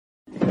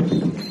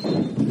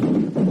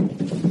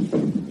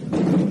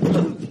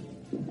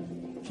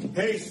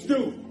Hey,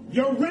 Stu,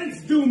 your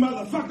rent's due,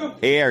 motherfucker.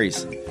 Hey,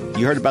 Aries,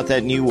 you heard about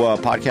that new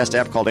podcast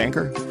app called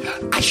Anchor?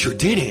 I sure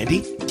did,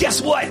 Andy.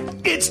 Guess what?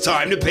 It's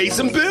time to pay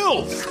some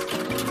bills.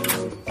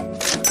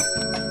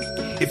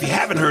 If you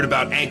haven't heard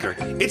about Anchor,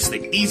 it's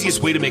the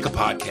easiest way to make a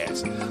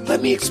podcast.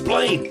 Let me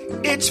explain.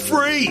 It's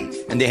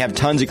free. And they have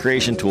tons of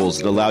creation tools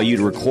that allow you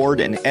to record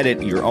and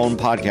edit your own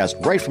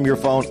podcast right from your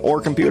phone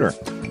or computer.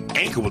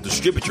 Anchor will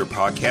distribute your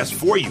podcast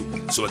for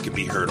you so it can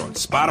be heard on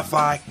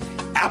Spotify,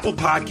 Apple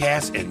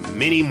Podcasts, and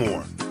many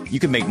more. You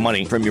can make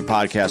money from your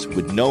podcast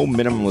with no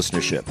minimum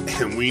listenership.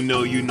 And we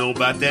know you know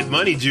about that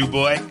money, Jew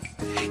boy.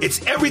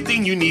 It's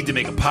everything you need to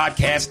make a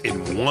podcast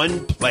in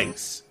one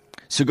place.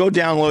 So go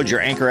download your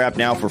Anchor app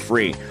now for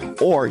free,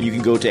 or you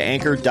can go to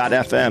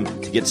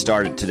anchor.fm to get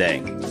started today.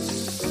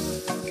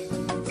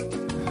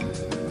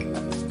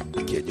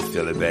 Can you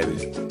feel it, baby?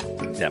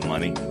 Is that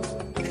money?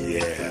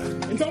 Yeah.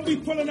 And don't be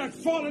pulling that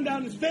falling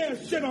down the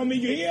stairs shit on me,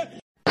 you hear?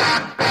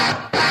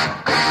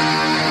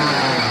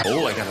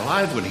 Oh, I got a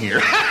live one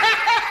here.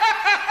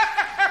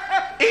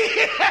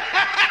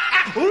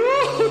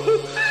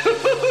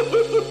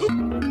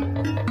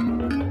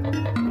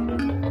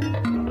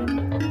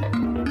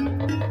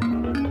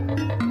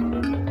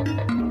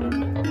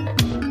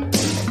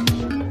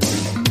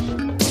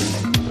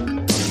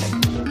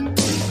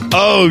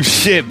 Oh,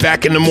 shit.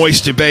 Back in the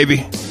moisture,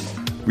 baby.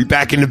 We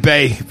back in the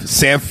Bay.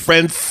 San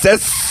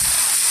Francisco.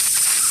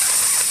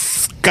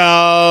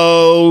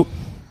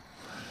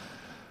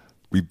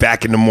 We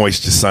back in the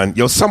moisture, son.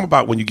 Yo, something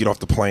about when you get off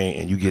the plane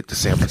and you get to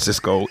San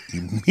Francisco,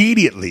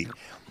 immediately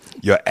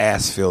your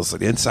ass feels,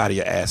 the inside of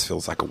your ass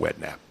feels like a wet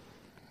nap.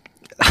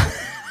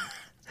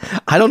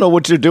 I don't know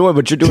what you're doing,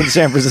 but you're doing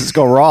San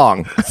Francisco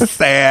wrong.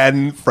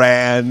 San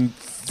Francisco.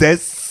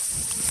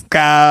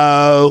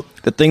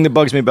 The thing that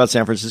bugs me about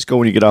San Francisco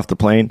when you get off the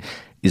plane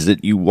is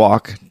that you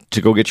walk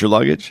to go get your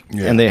luggage,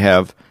 and they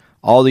have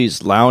all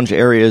these lounge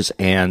areas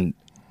and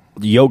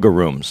yoga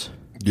rooms.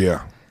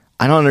 Yeah.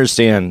 I don't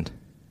understand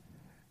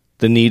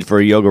the need for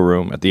a yoga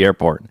room at the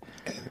airport.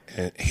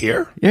 And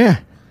here? Yeah.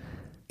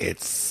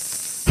 It's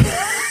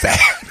San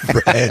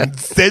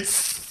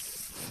Francisco.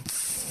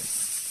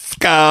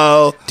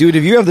 Dude,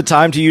 if you have the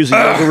time to use a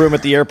yoga room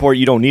at the airport,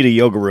 you don't need a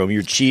yoga room.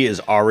 Your chi is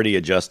already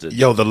adjusted.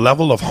 Yo, the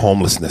level of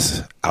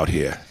homelessness out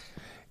here,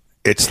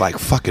 it's like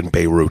fucking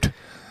Beirut.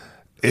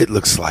 It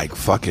looks like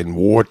fucking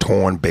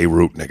war-torn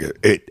Beirut, nigga.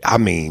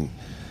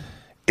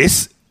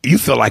 You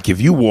feel like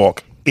if you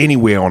walk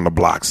anywhere on the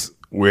blocks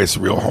where it's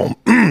real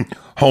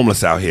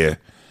homeless out here,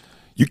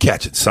 you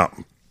catching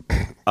something.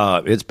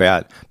 It's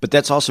bad. But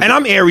that's also... And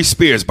I'm Aries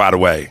Spears, by the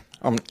way.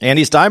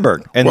 Andy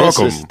Steinberg. And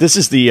welcome. This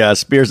is the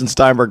Spears and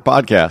Steinberg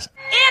podcast.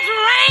 It's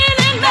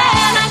raining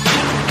men.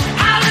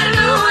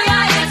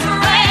 Hallelujah, it's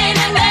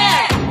raining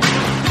men.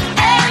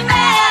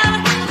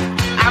 Amen.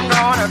 I'm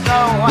gonna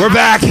go. We're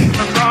back.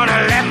 I'm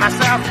gonna let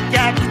myself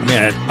get.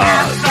 Man,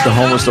 the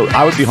homeless...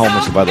 I would be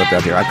homeless if I lived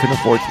out here. I couldn't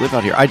afford to live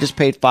out here. I just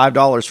paid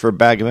 $5 for a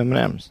bag of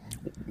M&Ms.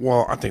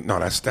 Well, I think, no,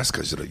 that's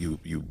because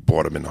you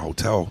bought them in the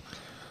hotel.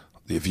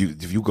 If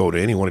you go to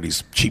any one of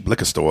these cheap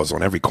liquor stores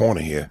on every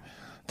corner here,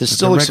 There's it's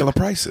still the regular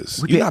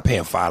prices. You're not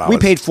paying $5. We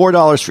paid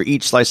 $4 for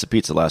each slice of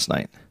pizza last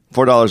night.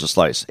 $4 a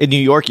slice. In New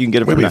York, you can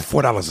get it for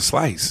 $4 a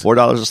slice.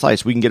 $4 a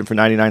slice. We can get it for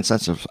 99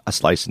 cents a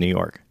slice in New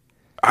York.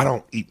 I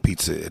don't eat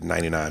pizza at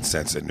 99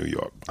 cents in New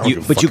York.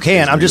 But you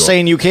can. I'm just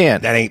saying you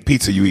can. That ain't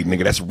pizza you eat,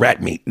 nigga. That's rat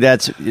meat.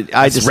 That's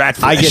rat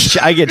flesh.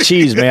 I get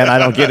cheese, man. I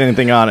don't get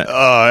anything on it.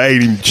 I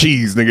ain't even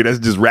cheese, nigga. That's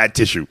just rat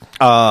tissue.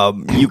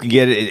 You can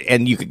get it,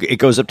 and it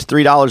goes up to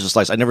 $3 a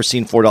slice. I've never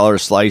seen $4 a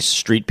slice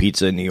street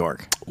pizza in New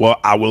York. Well,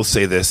 I will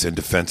say this in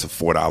defense of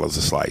 $4 a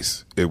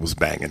slice. It was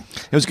banging.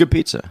 It was good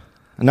pizza.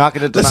 I'm not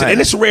going to deny Listen, it.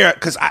 and it's rare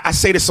because I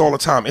say this all the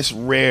time. It's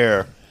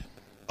rare.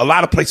 A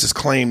lot of places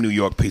claim New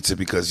York pizza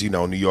because,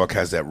 New York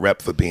has that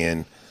rep for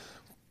being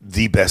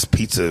the best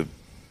pizza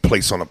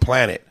place on the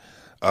planet,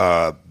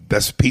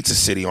 best pizza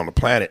city on the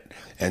planet.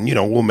 And,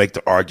 we'll make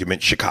the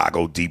argument,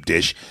 Chicago, deep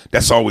dish.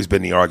 That's always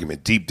been the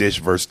argument, deep dish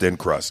versus thin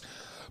crust.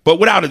 But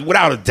without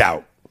a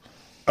doubt,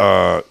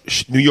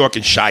 New York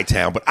and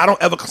Chi-Town. But I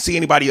don't ever see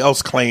anybody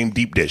else claim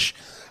deep dish.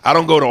 I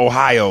don't go to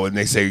Ohio and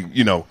they say,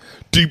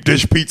 deep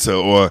dish pizza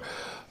or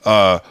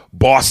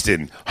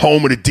Boston,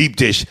 home of the deep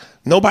dish.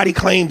 Nobody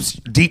claims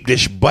deep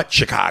dish but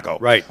Chicago.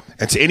 Right.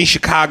 And to any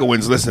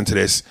Chicagoans listening to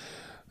this,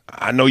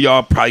 I know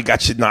y'all probably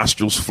got your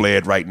nostrils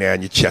flared right now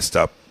and your chest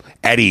up.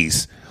 At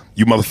ease.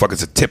 You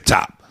motherfuckers are tip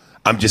top.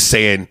 I'm just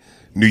saying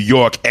New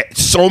York,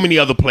 so many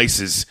other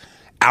places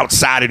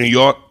outside of New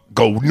York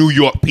go New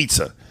York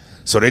pizza.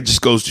 So that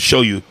just goes to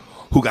show you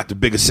who got the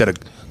biggest set of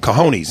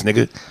cojones,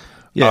 nigga.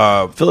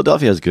 Yeah,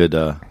 Philadelphia has good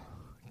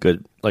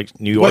like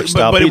New York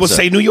style pizza. But it will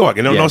say New York,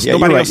 and nobody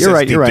else says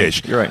deep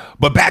dish. You're right.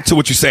 But back to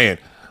what you're saying.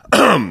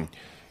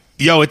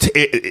 Yo,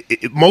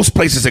 most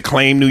places that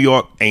claim New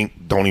York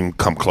don't even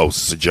come close.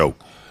 It's a joke.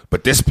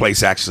 But this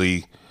place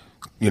actually,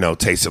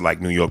 tasted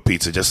like New York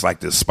pizza, just like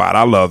the spot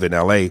I love in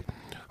L.A.,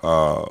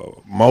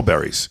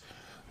 Mulberry's.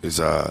 Is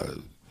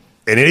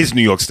And it is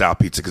New York style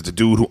pizza because the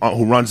dude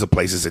who runs the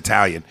place is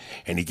Italian,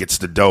 and he gets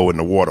the dough and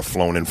the water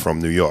flown in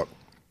from New York.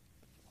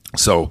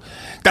 So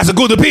that's a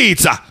good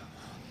pizza.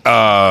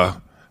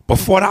 But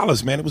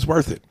 $4, man, it was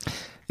worth it.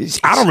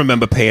 I don't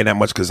remember paying that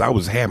much because I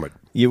was hammered.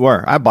 You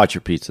were. I bought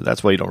your pizza.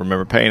 That's why you don't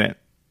remember paying it.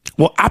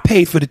 Well, I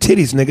paid for the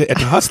titties, nigga, at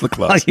the Hustler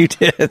Club. You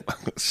did.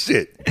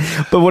 Shit.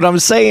 But what I'm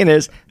saying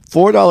is,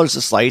 $4 a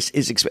slice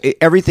is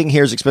everything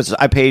here is expensive.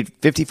 I paid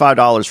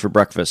 $55 for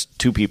breakfast,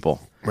 2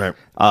 people. Right.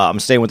 I'm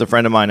staying with a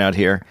friend of mine out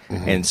here,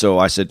 and so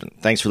I said,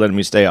 "Thanks for letting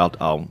me stay.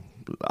 I'll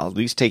at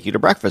least take you to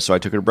breakfast." So I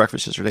took her to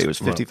breakfast yesterday. It was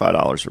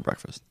 $55 for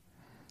breakfast.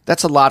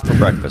 That's a lot for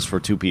breakfast for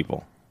 2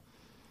 people.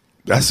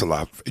 That's a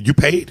lot. You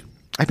paid?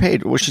 I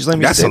paid. Well, she's letting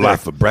me. That's stay a lot there.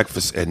 for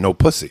breakfast and no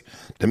pussy.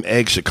 Them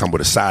eggs should come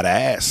with a side of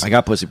ass. I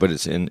got pussy, but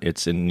it's in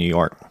New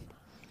York.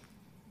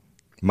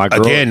 My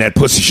girl, Again, that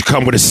pussy should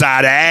come with a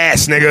side of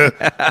ass,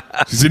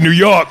 nigga. She's in New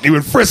York. You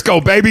in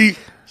Frisco, baby.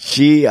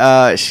 she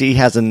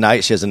has a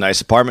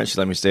nice apartment. She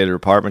let me stay at her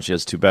apartment. She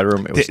has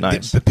 2-bedroom. It was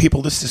nice. The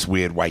people, this is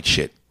weird white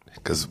shit.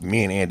 Because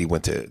me and Andy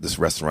went to this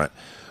restaurant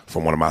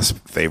from one of my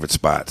favorite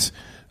spots,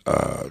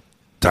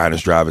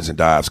 Diners, Drive-Ins, and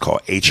Dives,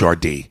 called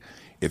HRD.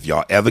 If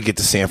y'all ever get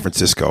to San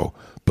Francisco,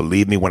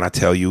 believe me when I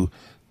tell you,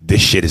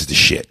 this shit is the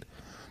shit.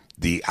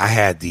 I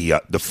had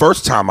the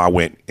first time I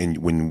went, and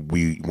when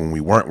we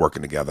weren't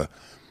working together,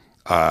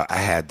 I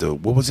had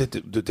what was it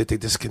that they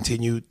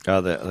discontinued?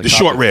 The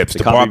short ribs,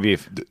 the Kobe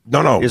beef.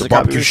 No, Is the it Kobe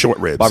barbecue beef? short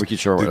ribs. Barbecue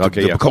short ribs.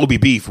 Okay, the yeah. Kobe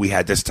beef we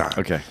had this time.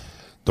 Okay.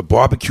 The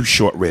barbecue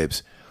short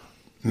ribs,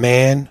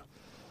 man.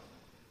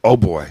 Oh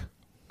boy.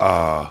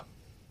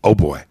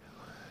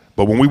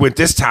 But when we went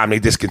this time, they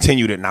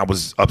discontinued it, and I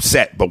was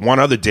upset. But one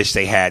other dish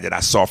they had that I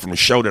saw from the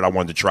show that I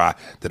wanted to try,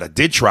 that I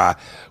did try,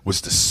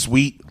 was the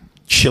sweet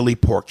chili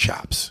pork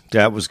chops.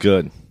 That was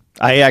good.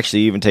 I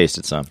actually even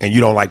tasted some. And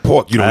you don't like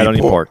pork. You don't I don't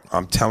eat pork.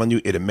 I'm telling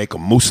you, it'll make a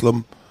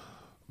Muslim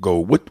go,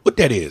 what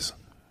that is?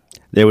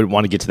 They would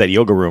want to get to that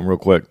yoga room real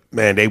quick.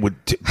 Man, they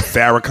would,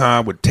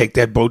 Farrakhan would take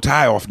that bow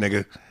tie off,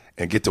 nigga,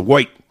 and get the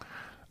weight.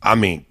 I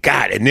mean,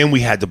 God. And then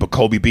we had the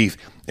Kobe beef.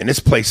 And this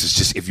place is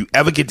just, if you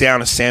ever get down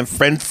to San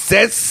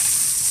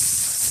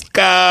Francisco,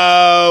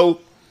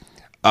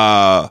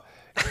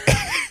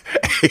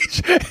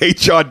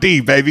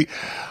 HRD, baby.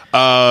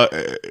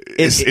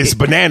 It's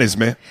bananas,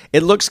 man.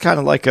 It looks kind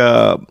of like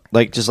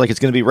it's going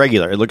to be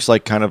regular. It looks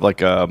like kind of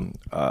like a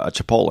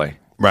Chipotle.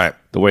 Right.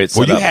 The way it's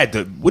well, set you up. had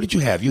what did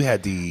you have? You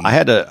had the I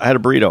had a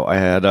burrito. I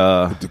had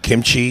the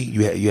kimchi.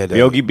 You had the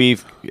yogi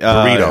beef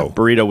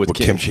burrito with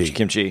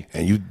kimchi,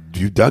 and you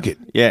dug it.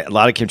 Yeah, a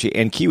lot of kimchi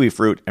and kiwi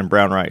fruit and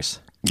brown rice.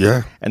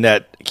 Yeah, and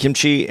that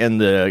kimchi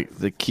and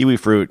the kiwi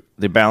fruit,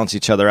 they balance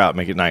each other out,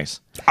 make it nice.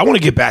 I want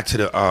to get back to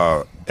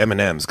the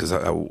M&Ms because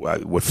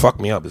what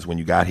fucked me up is when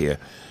you got here.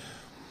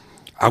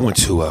 I went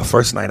to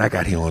first night I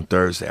got here on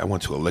Thursday. I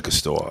went to a liquor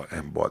store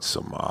and bought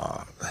some.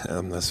 I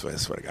swear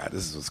to God,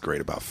 this is what's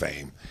great about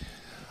fame.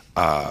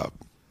 I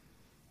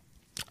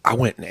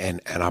went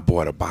and I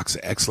bought a box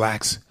of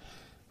X-Lax,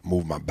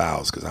 moved my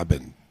bowels because I've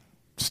been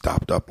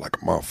stopped up like a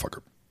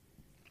motherfucker.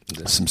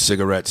 Some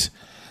cigarettes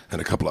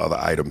and a couple of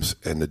other items.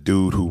 And the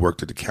dude who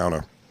worked at the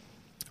counter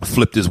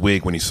flipped his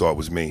wig when he saw it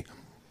was me,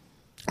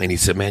 and he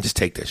said, "Man, just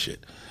take that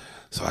shit."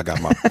 So I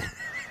got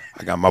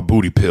my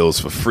booty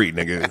pills for free,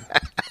 nigga.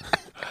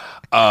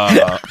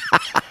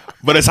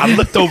 But as I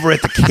looked over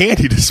at the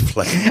candy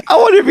display, I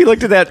wonder if he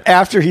looked at that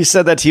after he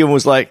said that to you and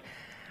was like,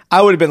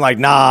 I would have been like,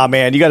 "Nah,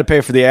 man, you got to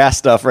pay for the ass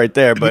stuff right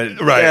there."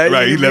 But right.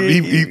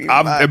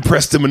 I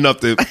impressed him enough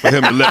for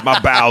him to let my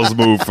bowels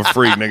move for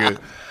free, nigga.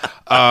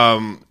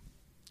 I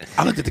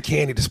looked at the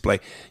candy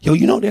display. Yo,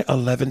 you know there are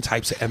 11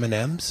 types of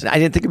M&Ms? I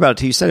didn't think about it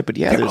until you said it, but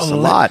yeah, there's a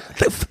lot.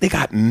 They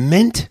got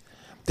mint.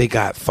 They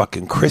got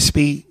fucking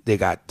crispy. They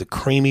got the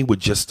creamy with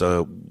just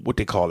what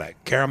they call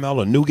that, caramel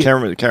or nougat?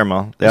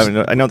 Caramel.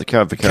 I know the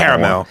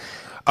caramel.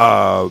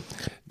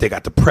 They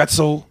got the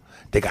pretzel.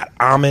 They got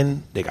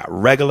almond. They got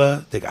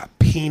regular. They got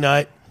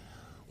peanut.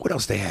 What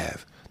else they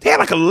have? They had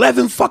like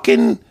 11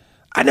 fucking.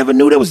 I never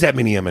knew there was that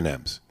many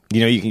M&Ms.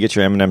 You know, you can get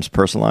your M&Ms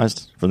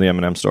personalized from the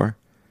M&M store.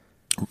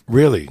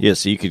 Really? Yeah,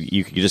 so you could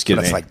just get.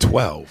 That's like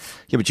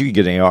 12. Yeah, but you could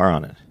get an AR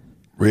on it.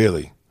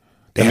 Really?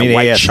 They I mean, have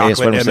white AS,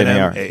 chocolate AS,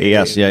 M&Ms.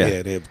 AS,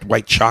 yeah. They have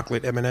white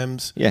chocolate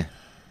M&Ms. Yeah.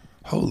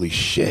 Holy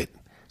shit!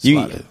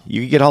 You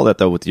can get all that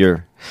though with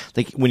your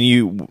when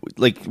you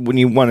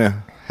want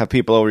to have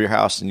people over your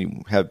house and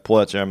you pull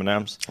out your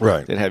M&Ms.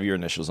 Right. They'd have your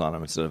initials on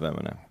them instead of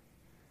M&M.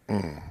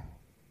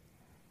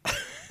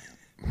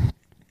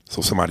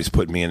 So somebody's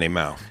putting me in their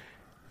mouth.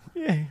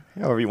 Yeah,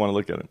 however you want to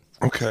look at it.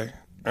 Okay.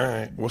 All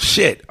right. Well,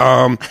 shit.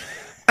 That's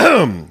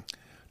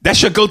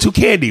your go-to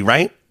candy,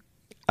 right?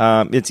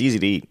 It's easy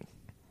to eat.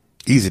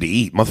 Easy to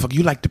eat, motherfucker.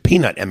 You like the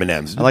peanut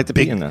M&Ms? I like the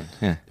peanut.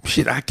 Yeah.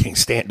 Shit, I can't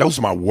stand. Those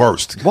are my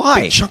worst.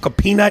 Why? Big chunk of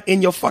peanut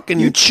in your fucking.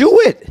 You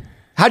chew it.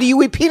 How do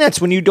you eat peanuts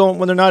when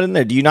they're not in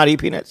there? Do you not eat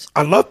peanuts?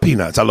 I love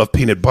peanuts. I love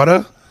peanut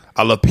butter.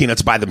 I love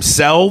peanuts by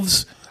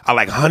themselves. I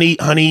like honey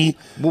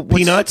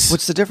peanuts.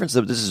 What's the difference?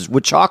 This is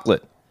with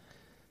chocolate.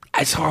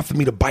 It's hard for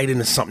me to bite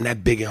into something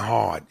that big and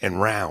hard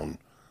and round.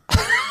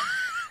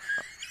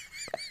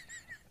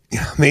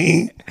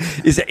 mean,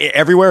 Is it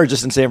everywhere or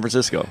just in San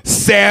Francisco?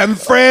 San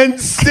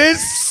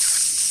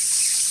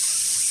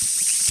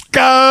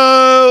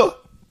Francisco.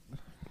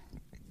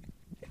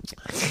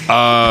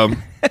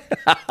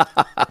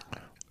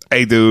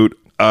 Hey, dude.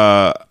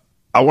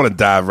 I want to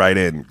dive right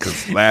in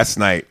because last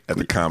night at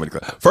the comedy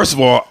club. First of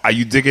all, are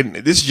you digging?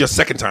 This is your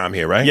second time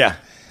here, right? Yeah.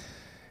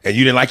 And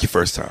you didn't like your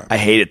first time. I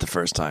hate it the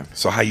first time.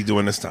 So how you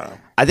doing this time?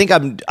 I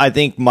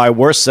think my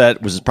worst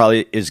set was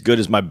probably as good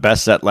as my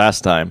best set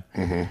last time.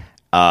 Mm-hmm.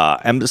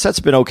 And the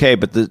set's been okay,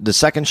 but the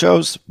second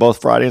shows,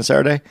 both Friday and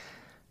Saturday,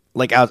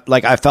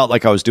 I felt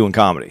like I was doing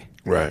comedy.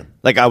 Right.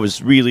 Like I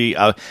was really,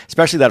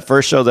 especially that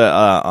first show that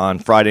on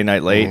Friday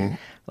Night Late. Mm-hmm.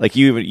 Like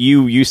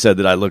you said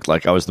that I looked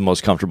like I was the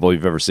most comfortable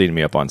you've ever seen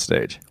me up on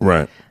stage.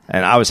 Right.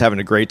 And I was having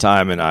a great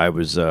time, and I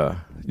was I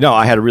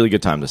had a really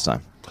good time this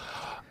time.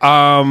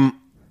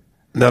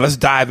 Now let's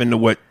dive into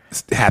what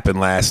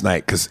happened last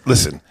night. Because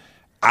listen,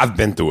 I've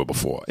been through it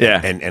before. Yeah.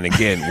 And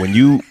again, when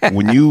you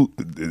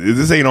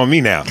this ain't on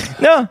me now.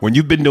 No. When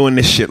you've been doing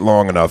this shit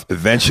long enough,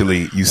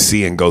 eventually you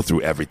see and go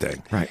through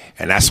everything. Right.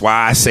 And that's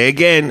why I say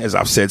again, as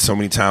I've said so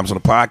many times on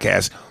the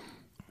podcast,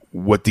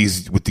 with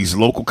these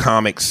local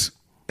comics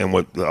and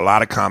what a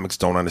lot of comics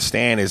don't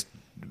understand is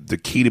the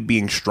key to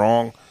being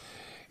strong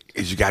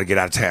is you got to get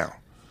out of town.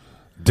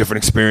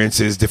 Different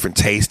experiences, different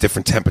tastes,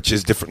 different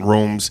temperatures, different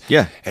rooms.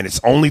 Yeah. And it's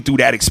only through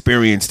that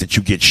experience that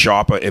you get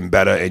sharper and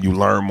better and you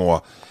learn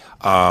more.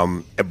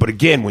 But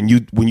again, when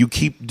you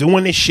keep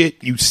doing this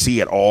shit, you see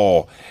it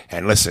all.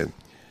 And listen,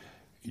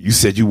 you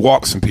said you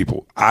walk some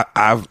people.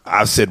 I've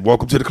said,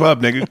 welcome to the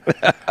club, nigga.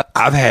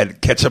 I've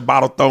had ketchup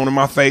bottle thrown in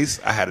my face.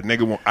 I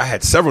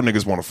had several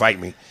niggas want to fight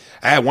me.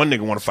 I had one nigga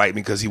want to fight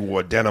me because he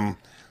wore a denim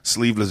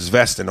sleeveless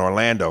vest in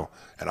Orlando,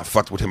 and I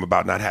fucked with him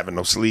about not having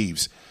no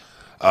sleeves.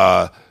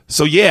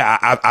 So yeah,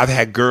 I've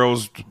had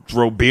girls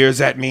throw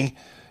beers at me.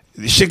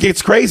 This shit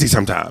gets crazy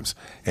sometimes,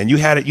 and you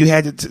had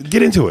to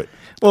get into it.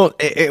 Well,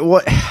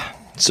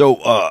 so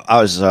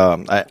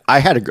I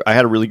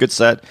had a really good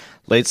set.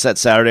 Late set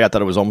Saturday. I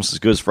thought it was almost as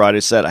good as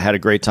Friday's set. I had a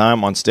great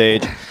time on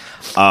stage.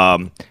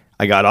 I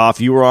got off.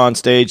 You were on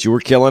stage. You were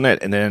killing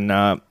it, and then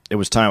it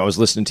was time. I was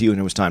listening to you, and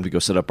it was time to go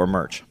set up our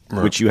merch,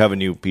 which you have a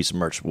new piece of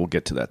merch. We'll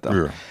get to that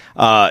though. Yeah.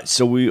 I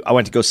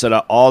went to go set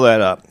up all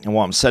that up, and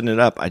while I'm setting it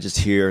up, I just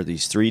hear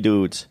these three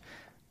dudes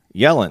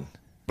yelling.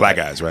 Black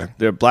guys, right?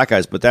 They're black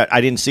guys, but that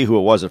I didn't see who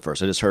it was at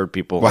first. I just heard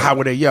people. Well, how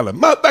were they yelling?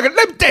 Motherfucker,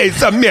 let me tell you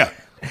something here.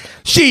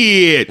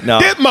 Shit, no.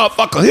 That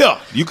motherfucker here.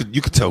 You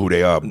could tell who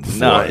they are.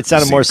 No, it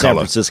sounded more San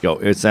Francisco.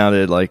 It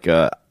sounded like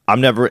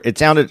it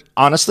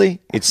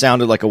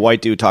sounded like a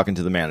white dude talking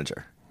to the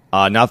manager.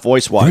 Not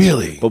voice wise,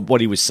 really, but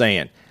what he was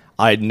saying.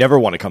 I'd never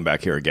want to come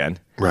back here again.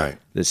 Right.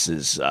 This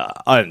is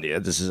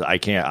I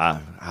can't.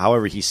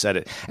 However he said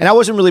it, and I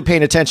wasn't really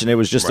paying attention. It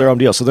was just their own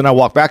deal. So then I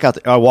walk back out.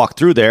 I walk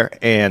through there,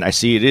 and I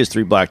see it is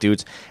three black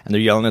dudes, and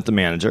they're yelling at the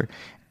manager.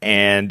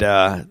 And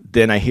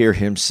then I hear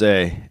him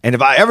say, "And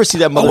if I ever see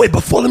that mother..." Oh wait,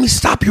 before let me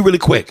stop you really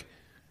quick.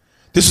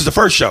 This is the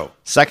first show.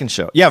 Second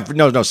show. Yeah,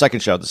 no,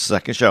 second show. This is the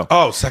second show.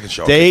 Oh, second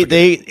show.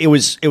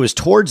 It was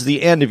towards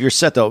the end of your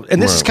set though,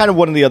 and this is kind of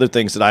one of the other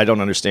things that I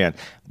don't understand.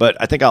 But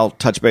I think I'll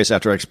touch base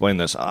after I explain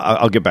this.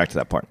 I'll get back to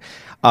that part.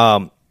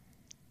 And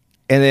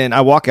then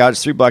I walk out.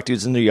 It's three black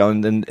dudes and they're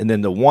yelling. And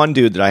then the one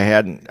dude that I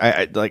hadn't,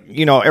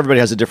 everybody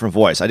has a different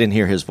voice. I didn't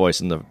hear his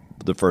voice in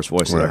the first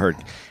voice that I heard,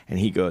 and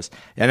he goes,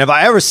 "And if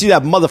I ever see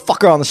that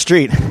motherfucker on the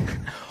street,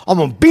 I'm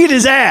gonna beat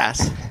his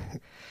ass."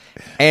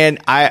 And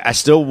I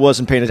still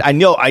wasn't paying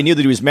attention. I knew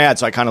that he was mad,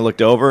 so I kind of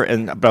looked over,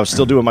 but I was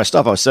still doing my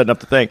stuff. I was setting up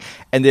the thing.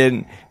 And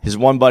then his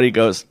one buddy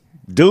goes,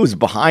 "Dude's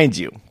behind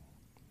you.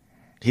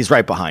 He's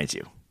right behind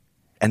you."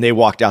 And they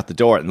walked out the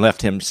door and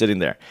left him sitting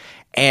there.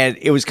 And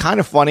it was kind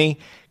of funny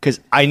because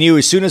I knew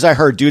as soon as I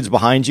heard "dude's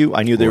behind you,"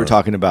 I knew they were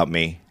talking about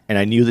me. And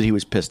I knew that he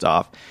was pissed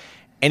off.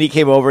 And he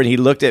came over and he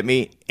looked at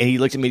me and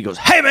he goes,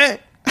 "Hey, man,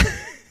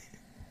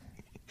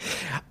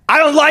 I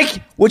don't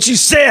like what you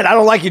said. I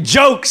don't like your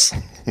jokes."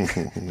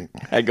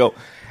 I go,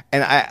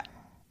 and I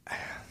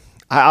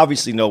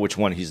obviously know which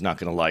one he's not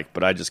going to like,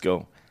 but I just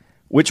go,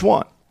 "Which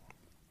one?"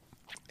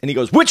 And he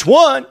goes, "Which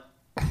one?"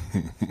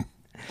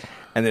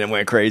 And then it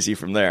went crazy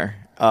from there.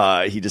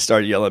 He just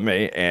started yelling at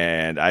me,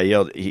 and I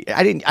yelled.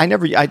 I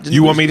didn't.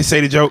 You want me to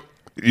say the joke?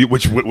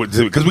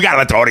 Because we got to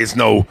let the audience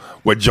know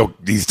what joke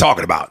he's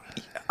talking about.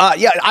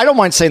 Yeah, I don't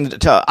mind saying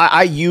that.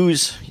 I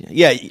use.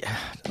 Yeah.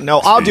 No,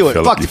 I'll do it.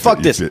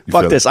 Fuck this.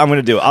 Fuck this. I'm going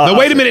to do it. Now,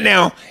 wait a minute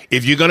now.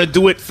 If you're going to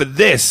do it for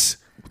this,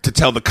 to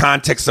tell the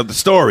context of the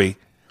story,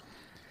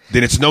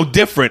 then it's no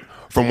different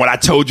from what I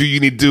told you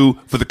need to do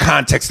for the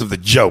context of the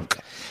joke.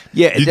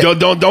 Yeah. You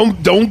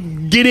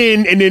don't get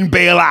in and then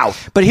bail out.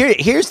 But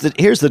here's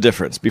the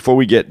difference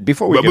before you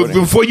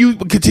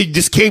continue,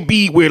 just can't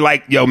be where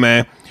like, "Yo,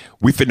 man,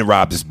 we finna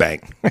rob this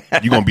bank.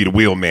 You gonna be the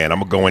wheel man. I'm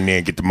gonna go in there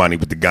and get the money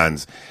with the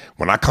guns.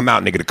 When I come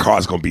out, nigga, the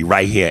car's gonna be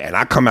right here. And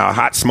I come out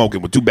hot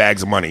smoking with 2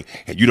 bags of money,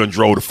 and you done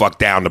drove the fuck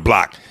down the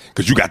block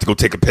because you got to go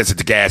take a piss at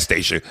the gas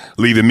station,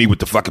 leaving me with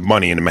the fucking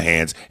money in my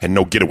hands and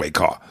no getaway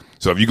car.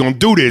 So if you're gonna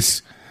do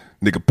this,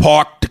 nigga,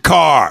 park the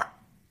car."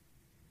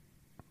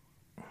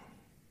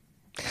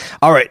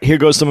 All right, here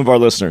goes some of our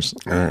listeners.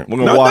 Right. We're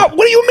gonna What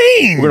do you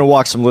mean? We're gonna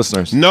walk some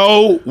listeners.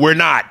 No, we're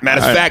not.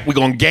 Matter of fact, we're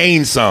gonna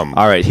gain some.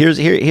 All right, here's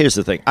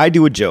the thing. I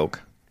do a joke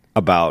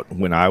about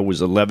when I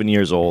was 11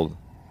 years old,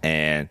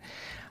 and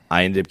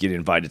I ended up getting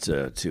invited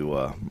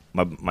to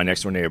my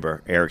next door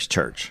neighbor Eric's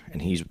church,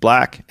 and he's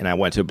black, and I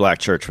went to a black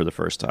church for the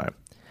first time.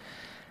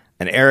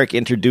 And Eric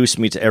introduced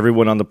me to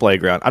everyone on the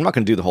playground. I'm not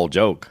going to do the whole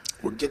joke.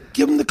 Well,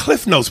 give them the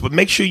cliff notes, but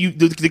make sure you.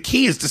 The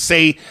key is to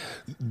say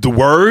the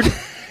word,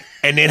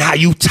 and then how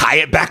you tie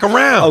it back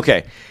around.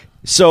 Okay,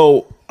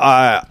 so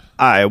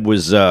I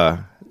was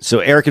so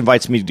Eric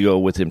invites me to go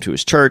with him to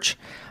his church.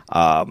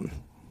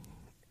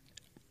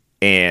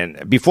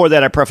 And before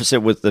that, I preface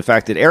it with the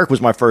fact that Eric was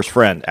my first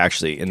friend,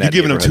 actually. In that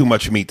You're giving him neighborhood. too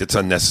much meat that's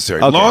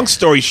unnecessary. Okay. Long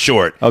story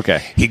short,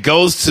 Okay. he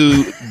goes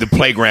to the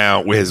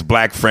playground where his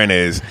black friend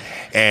is,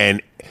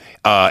 and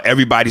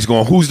everybody's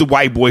going, who's the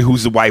white boy?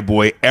 Who's the white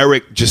boy?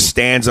 Eric just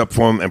stands up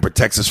for him and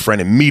protects his friend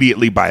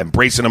immediately by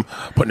embracing him,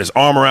 putting his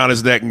arm around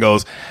his neck, and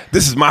goes,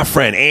 this is my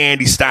friend,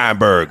 Andy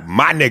Steinberg,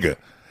 my nigga.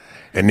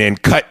 And then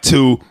cut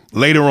to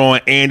later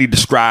on, Andy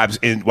describes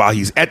while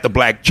he's at the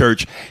black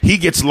church, he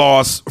gets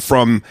lost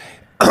from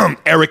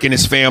Eric and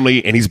his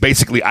family, and he's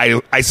basically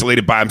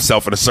isolated by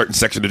himself in a certain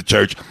section of the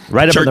church.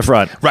 Right up in the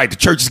front. Right, the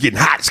church is getting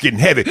hot, it's getting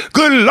heavy.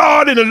 Good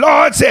Lord, and the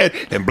Lord said,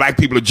 and black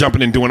people are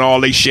jumping and doing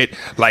all they shit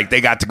like they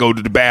got to go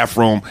to the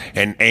bathroom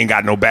and ain't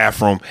got no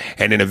bathroom.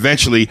 And then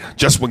eventually,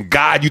 just when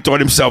God, you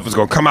thought himself, was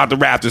going to come out the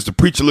rafters, the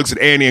preacher looks at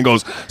Andy and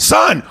goes,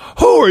 son,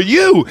 who are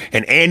you?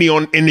 And Andy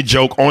in the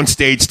joke on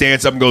stage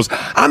stands up and goes,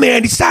 I'm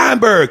Andy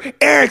Steinberg,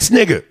 Eric's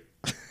nigga.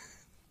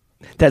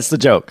 That's the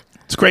joke.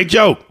 It's a great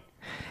joke.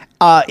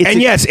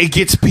 Yes, it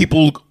gets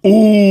people,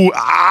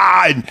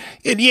 and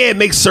yeah, it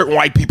makes certain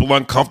white people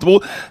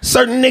uncomfortable.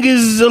 Certain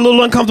niggas a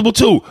little uncomfortable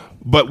too.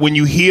 But when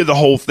you hear the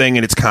whole thing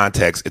in its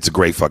context, it's a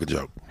great fucking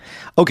joke.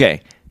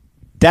 Okay.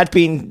 That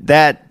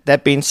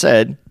being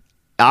said,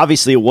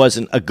 obviously it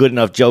wasn't a good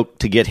enough joke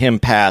to get him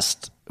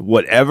past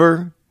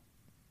whatever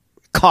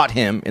caught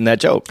him in that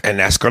joke. And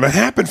that's going to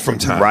happen from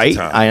time Right? to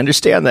time. I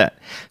understand that.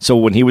 So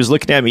when he was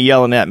looking at me,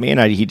 yelling at me,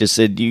 and he just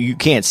said, you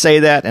can't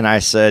say that. And I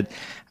said,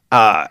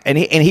 and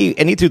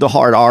he threw the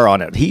hard R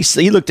on it.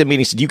 He looked at me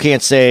and he said, "You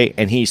can't say."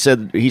 And he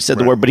said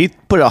the word, but he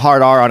put a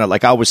hard R on it,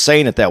 like I was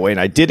saying it that way, and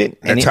I didn't.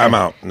 And time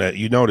out. Now,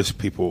 you notice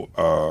people.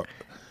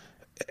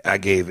 I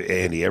gave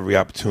Andy every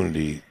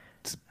opportunity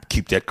to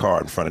keep that car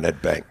in front of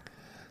that bank.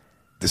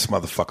 This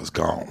motherfucker's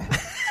gone.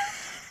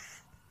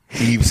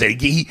 He even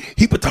said he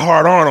put the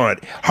hard R on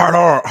it. Hard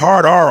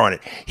R on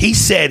it. He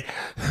said.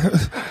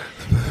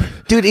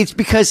 Dude, it's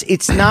because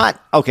it's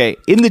not okay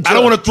in the joke. I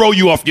don't want to throw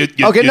you off your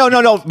okay,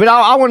 no. But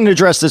I wanted to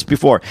address this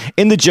before.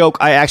 In the joke,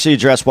 I actually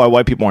addressed why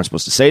white people aren't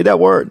supposed to say that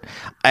word.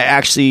 I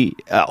actually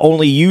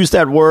only use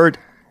that word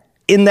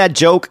in that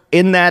joke,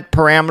 in that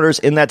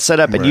parameters, in that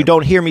setup, and you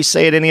don't hear me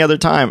say it any other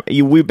time.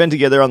 We've been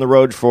together on the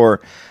road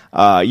for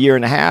a year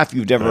and a half.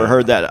 You've never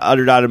heard that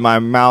uttered out of my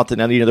mouth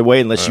in any other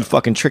way unless you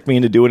fucking tricked me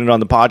into doing it on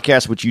the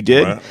podcast, which you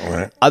did.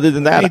 Right. Other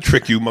than I that, didn't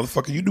trick you,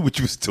 motherfucker. You knew what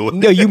you was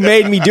doing. no, you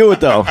made me do it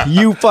though.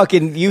 You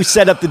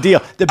set up the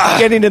deal. The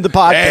beginning of the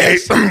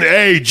podcast.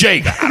 Hey,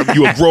 Jake,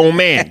 you a grown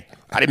man.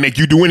 I didn't make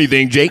you do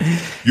anything, Jake.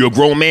 You're a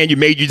grown man. You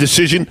made your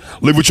decision.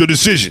 Live with your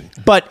decision.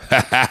 But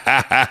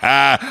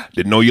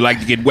didn't know you like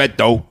to get wet,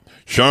 though.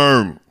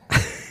 Sherm.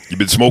 You've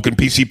been smoking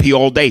PCP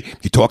all day.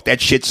 You talk that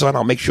shit, son,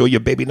 I'll make sure your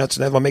baby nuts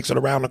never makes it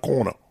around the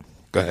corner.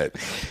 Go ahead.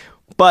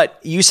 But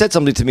you said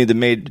something to me that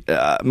made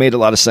a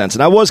lot of sense,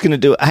 and I was going to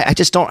do it. I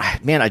just don't,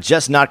 man. I'm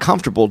just not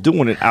comfortable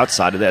doing it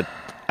outside of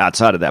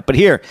that. But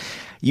here,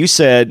 you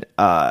said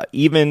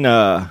even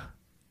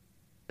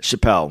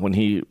Chappelle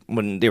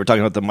when they were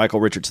talking about the Michael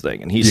Richards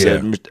thing, and he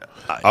said,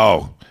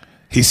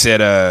 he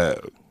said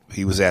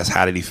he was asked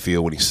how did he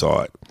feel when he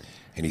saw it,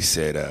 and he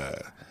said,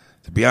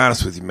 to be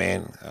honest with you,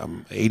 man,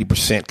 I'm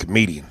 80%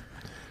 comedian,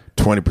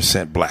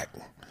 20% black.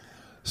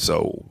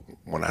 So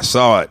when I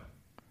saw it,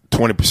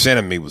 20%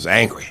 of me was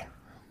angry,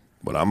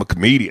 but I'm a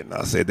comedian.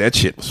 I said that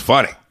shit was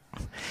funny.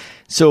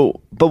 So,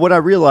 but what I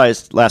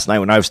realized last night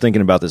when I was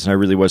thinking about this, and I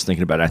really was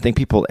thinking about it, I think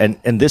people, and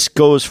this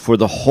goes for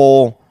the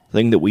whole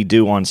thing that we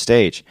do on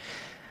stage.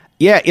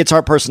 Yeah, it's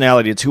our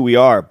personality, it's who we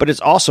are, but it's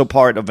also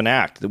part of an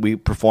act that we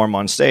perform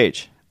on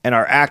stage. And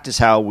our act is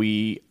how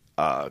we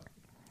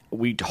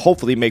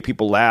hopefully make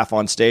people laugh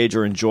on stage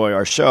or enjoy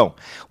our show,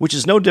 which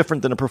is no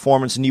different than a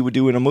performance than you would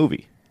do in a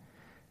movie.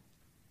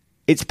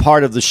 It's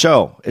part of the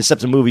show,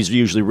 except the movies are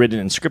usually written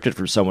and scripted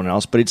for someone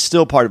else, but it's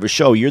still part of a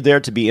show. You're there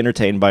to be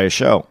entertained by a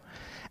show.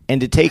 And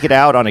to take it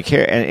out on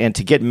and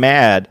to get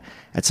mad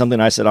at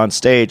something I said on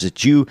stage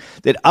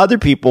that other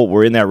people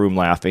were in that room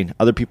laughing.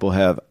 Other people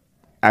have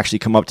actually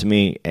come up to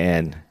me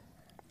and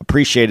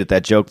appreciated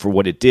that joke for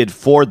what it did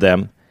for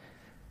them.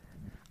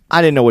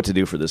 I didn't know what to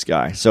do for this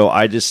guy, so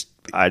I just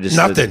Nothing.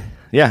 said,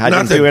 I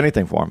didn't do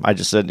anything for him. I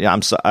just said,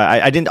 I'm sorry.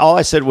 I didn't. All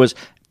I said was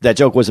that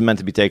joke wasn't meant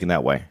to be taken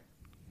that way.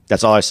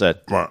 That's all I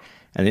said. Right.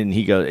 And then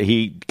he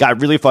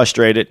got really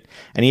frustrated,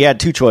 and he had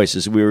two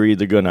choices. We were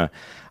gonna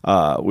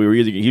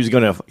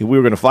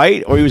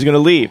fight or he was gonna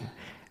leave.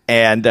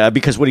 And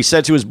because what he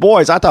said to his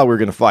boys, I thought we were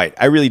going to fight.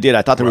 I really did.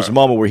 I thought there was a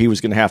moment where he was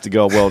going to have to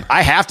go, well,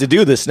 I have to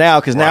do this now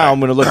because now I'm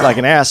going to look like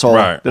an asshole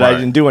that I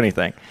didn't do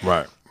anything.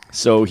 Right.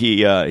 So he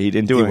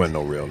didn't do it. He wasn't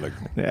no real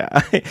nigga.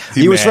 Yeah.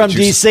 He was from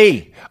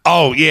D.C.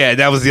 Oh, yeah,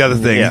 that was the other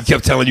thing. Yeah. He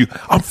kept telling you,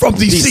 I'm from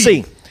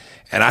D.C.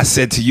 And I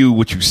said to you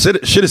what you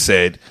should have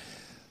said.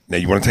 Now,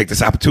 you want to take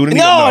this opportunity?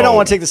 No, I don't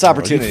want to take this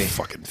opportunity.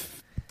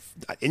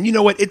 And you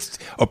know what? It's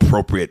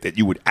appropriate that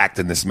you would act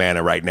in this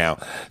manner right now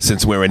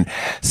since we're in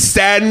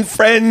San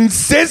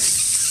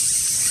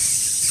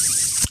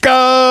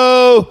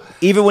Francisco.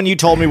 Even when you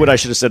told me what I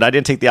should have said, I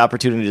didn't take the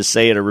opportunity to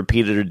say it or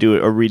repeat it or do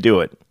it or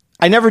redo it.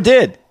 I never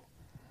did.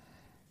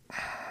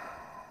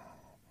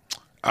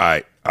 All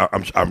right.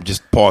 I'm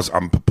just pausing.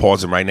 I'm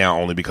pausing right now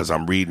only because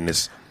I'm reading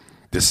this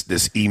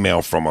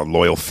email from a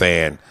loyal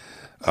fan,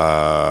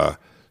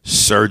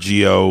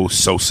 Sergio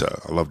Sosa.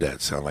 I love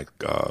that. Sounds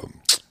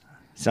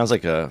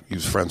like he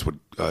was friends with.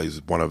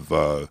 He's one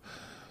of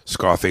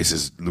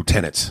Scarface's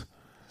lieutenants.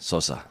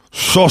 Sosa.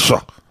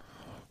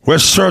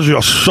 Where's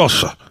Sergio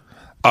Sosa?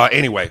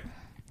 Anyway,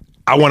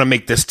 I want to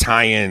make this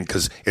tie in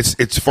because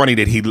it's funny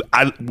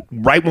that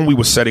right when we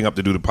were setting up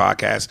to do the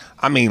podcast,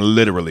 I mean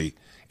literally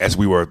as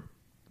we were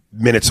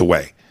minutes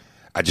away,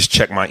 I just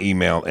checked my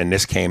email and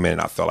this came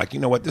in. I felt like, you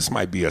know what, this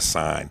might be a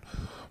sign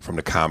from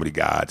the comedy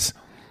gods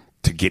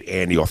to get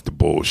Andy off the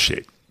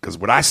bullshit. Because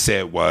what I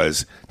said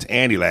was to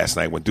Andy last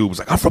night when dude was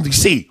like, I'm from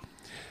D.C.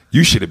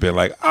 You should have been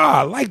like,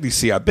 I like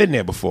D.C. I've been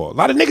there before. A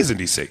lot of niggas in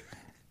D.C.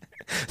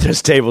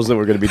 There's tables that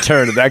were going to be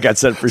turned, and that got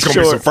said for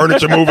sure. Be some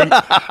furniture moving.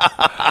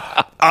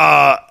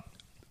 But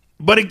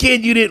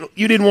again, you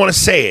didn't want to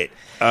say it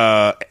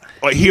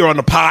here on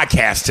the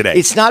podcast today.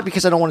 It's not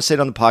because I don't want to say it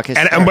on the podcast.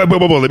 And let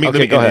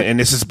me go ahead. And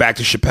this is back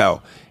to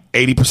Chappelle.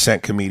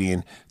 80%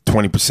 comedian,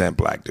 20%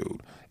 black dude.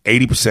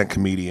 80%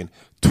 comedian,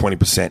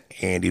 20%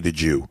 Andy the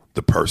Jew,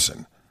 the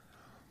person.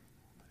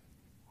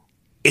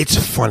 It's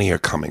funnier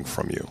coming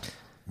from you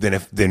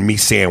than me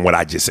saying what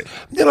I just said.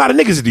 There are a lot of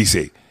niggas in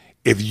D.C.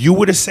 If you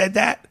would have said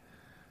that,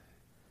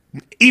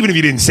 even if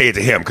you didn't say it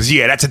to him, because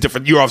that's a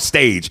different. You're off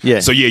stage,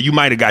 so you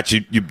might have got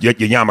your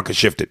yarmulke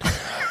shifted,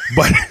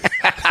 but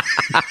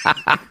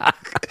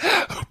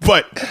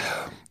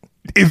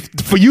if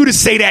for you to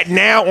say that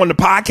now on the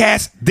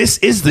podcast, this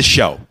is the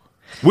show.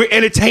 We're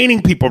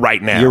entertaining people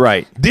right now. You're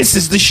right. This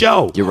is the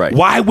show. You're right.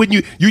 Why wouldn't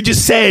you? You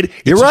just said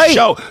it's a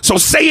show. So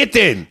say it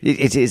then.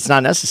 It's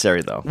not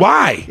necessary though.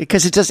 Why?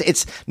 Because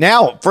it's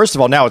now. First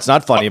of all, now it's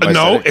not funny. If I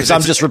said it, 'cause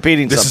I'm just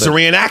repeating this something.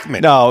 This is a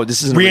reenactment. No,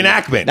 this isn't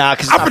reenactment. Nah,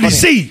 because I'm from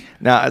DC.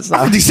 No, it's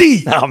not. I'm from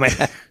DC. No, man.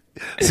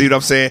 See what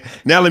I'm saying?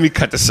 Now let me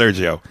cut to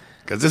Sergio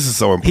because this is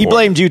so important. He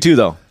blamed you too,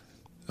 though.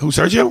 Who,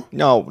 Sergio?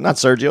 No, not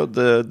Sergio.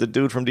 The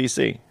dude from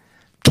DC.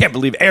 Can't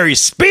believe Ari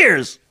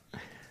Spears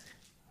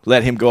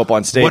let him go up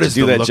on stage and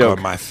do that joke. What does the look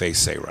on my face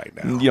say right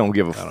now? You don't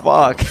give a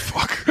fuck.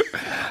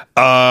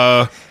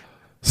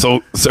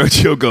 So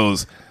Sergio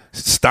goes,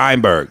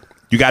 Steinberg,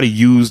 you got to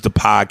use the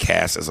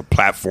podcast as a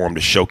platform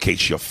to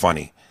showcase your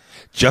funny.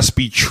 Just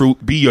be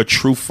your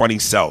true funny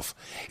self.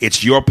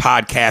 It's your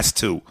podcast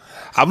too.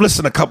 I've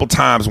listened a couple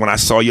times when I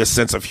saw your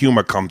sense of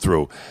humor come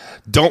through.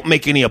 Don't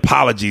make any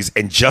apologies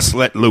and just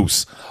let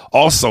loose.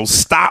 Also,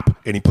 stop,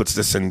 and he puts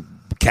this in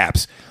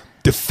caps,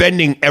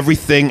 defending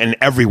everything and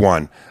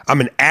everyone. I'm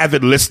an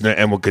avid listener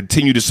and will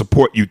continue to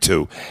support you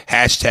too.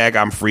 Hashtag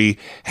I'm free.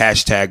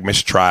 Hashtag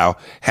mistrial.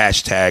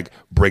 Hashtag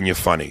bring your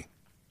funny.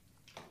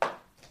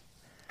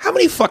 How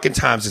many fucking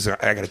times is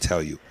I got to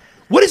tell you?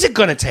 What is it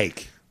going to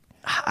take?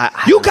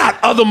 You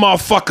got other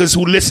motherfuckers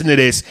who listen to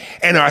this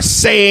and are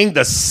saying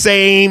the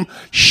same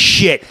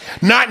shit,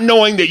 not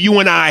knowing that you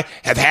and I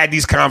have had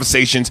these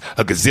conversations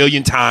a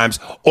gazillion times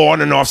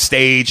on and off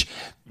stage,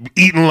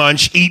 eating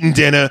lunch, eating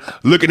dinner,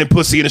 looking at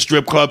pussy in a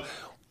strip club.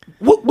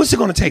 What's it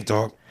going to take,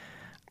 dog?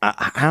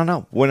 I don't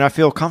know. When I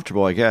feel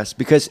comfortable, I guess.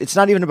 Because it's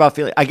not even about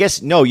feeling. I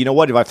guess, no, you know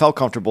what? If I felt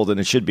comfortable, then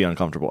it should be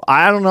uncomfortable.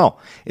 I don't know.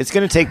 It's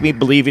going to take me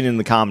believing in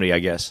the comedy, I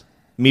guess.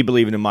 Me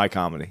believing in my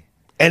comedy.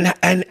 And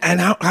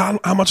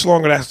how much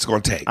longer that's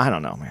going to take? I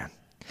don't know, man.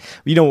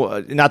 You know,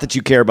 not that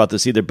you care about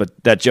this either, but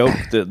that joke,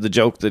 the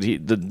joke that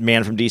the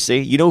man from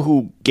DC, you know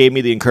who gave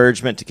me the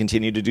encouragement to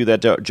continue to do that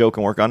joke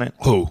and work on it?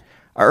 Who?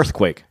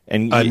 Earthquake.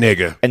 And a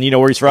nigga. And you know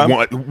where he's from?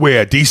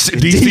 Where?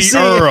 DC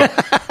Earl.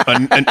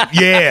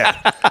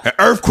 Yeah. An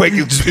Earthquake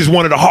is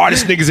one of the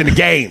hardest niggas in the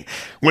game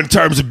in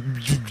terms of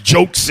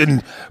jokes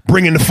and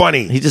bringing the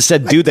funny. He just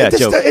said, do that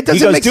joke. He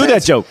goes, do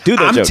that joke. Do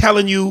that joke. I'm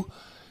telling you,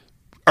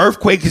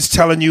 Earthquake is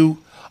telling you,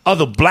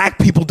 other black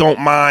people don't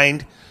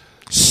mind.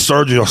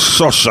 Sergio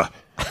Sosa.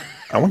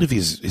 I wonder if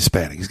he's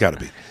Hispanic. He's got to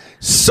be.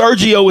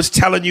 Sergio is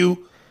telling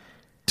you,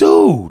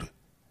 dude.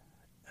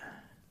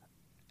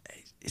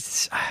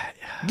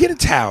 Get a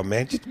towel,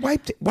 man. Just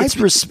wipe it. It's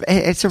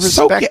a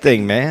respect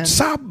thing, man.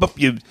 Sop up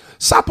your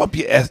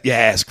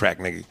ass crack,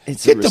 nigga.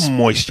 Get the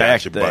moisture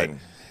out your butt.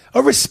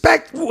 A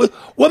respect.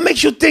 What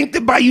makes you think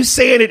that by you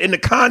saying it in the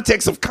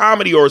context of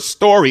comedy or a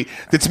story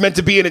that's meant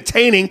to be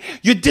entertaining,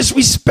 you're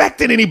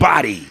disrespecting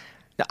anybody?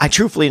 I'm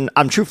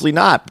truthfully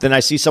not. Then I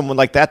see someone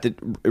like that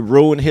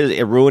ruin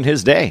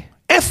his day.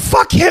 And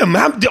fuck him.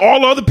 All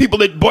the other people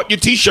that bought your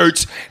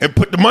T-shirts and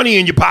put the money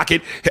in your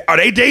pocket, are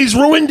their days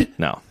ruined?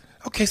 No.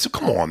 Okay, so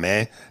come on,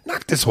 man.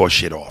 Knock this horse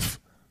shit off.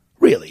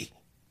 Really.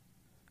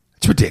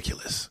 It's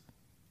ridiculous.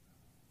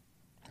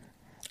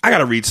 I got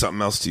to read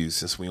something else to you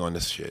since we on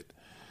this shit.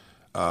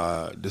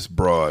 This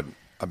broad,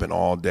 I've been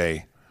all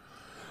day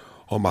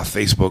on my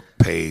Facebook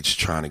page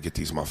trying to get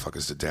these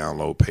motherfuckers to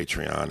download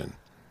Patreon and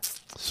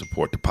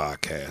support the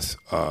podcast.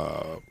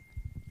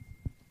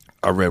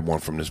 I read one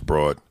from this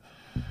broad.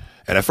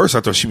 And at first I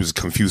thought she was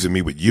confusing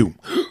me with you.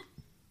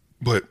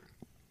 But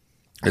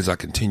as I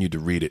continued to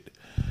read it,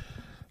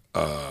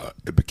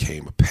 it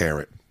became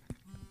apparent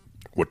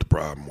what the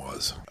problem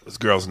was. This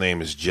girl's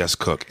name is Jess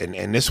Cook.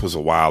 And this was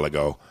a while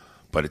ago,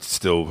 but it's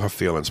still, her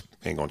feelings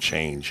ain't going to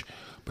change.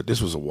 But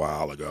this was a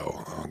while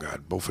ago. Oh,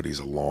 God, both of these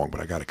are long,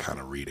 but I got to kind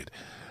of read it.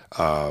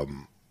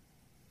 I'm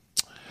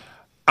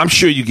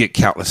sure you get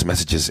countless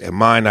messages, and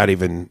mine not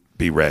even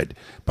be read,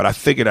 but I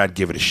figured I'd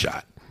give it a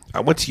shot. I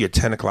went to your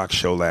 10 o'clock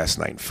show last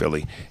night in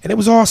Philly, and it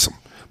was awesome.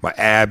 My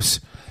abs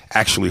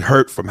actually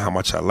hurt from how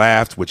much I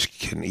laughed, which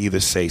can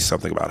either say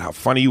something about how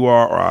funny you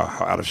are or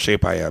how out of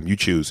shape I am. You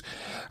choose.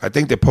 I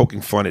think that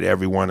poking fun at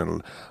everyone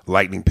and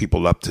lightening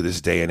people up to this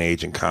day and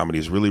age in comedy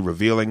is really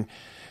relieving,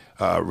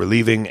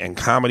 and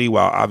comedy,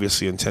 while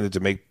obviously intended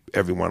to make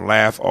everyone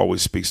laugh,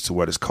 always speaks to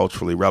what is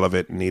culturally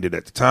relevant and needed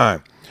at the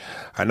time.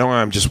 I know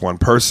I'm just one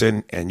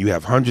person, and you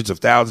have hundreds of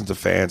thousands of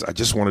fans. I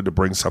just wanted to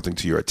bring something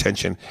to your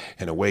attention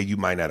in a way you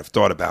might not have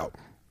thought about.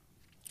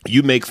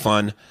 You make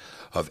fun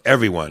of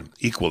everyone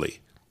equally,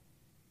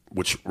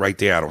 which right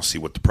there I don't see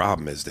what the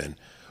problem is then,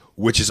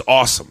 which is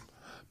awesome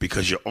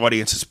because your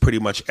audience is pretty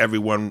much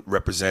everyone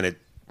represented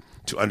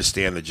to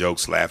understand the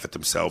jokes, laugh at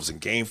themselves,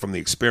 and gain from the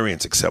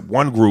experience, except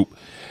one group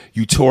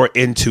you tore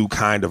into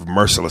kind of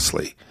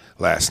mercilessly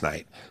last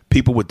night,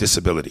 people with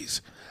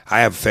disabilities.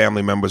 I have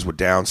family members with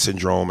Down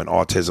syndrome and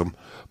autism,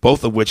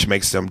 both of which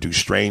makes them do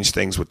strange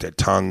things with their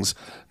tongues,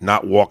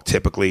 not walk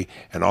typically,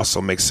 and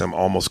also makes them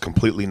almost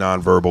completely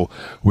nonverbal,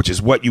 which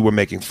is what you were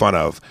making fun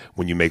of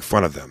when you make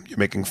fun of them. You're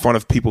making fun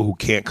of people who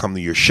can't come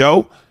to your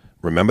show.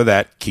 Remember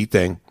that key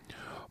thing.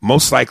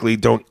 Most likely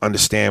don't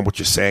understand what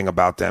you're saying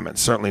about them and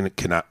certainly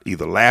cannot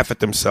either laugh at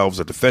themselves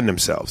or defend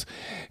themselves.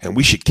 And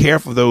we should care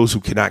for those who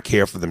cannot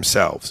care for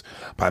themselves.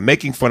 By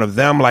making fun of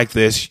them like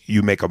this,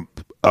 you make them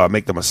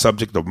a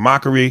subject of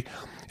mockery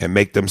and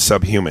make them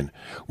subhuman,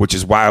 which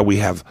is why we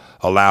have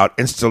allowed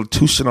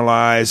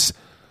institutionalized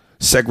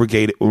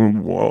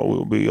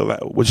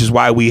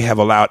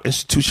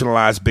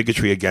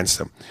bigotry against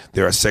them.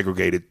 They are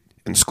segregated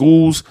in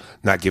schools,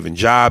 not given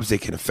jobs they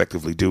can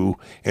effectively do,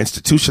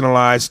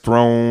 institutionalized,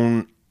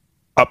 thrown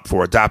up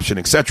for adoption,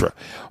 etc.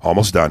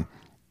 Almost done.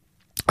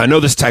 I know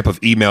this type of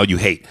email you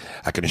hate.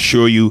 I can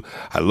assure you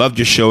I loved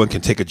your show and can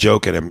take a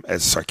joke and am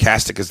as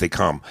sarcastic as they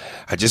come.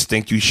 I just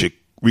think you should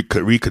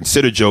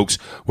reconsider jokes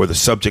where the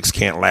subjects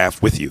can't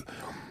laugh with you.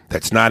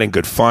 That's not in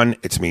good fun.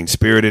 It's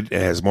mean-spirited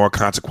and has more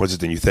consequences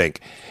than you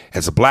think.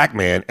 As a black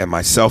man and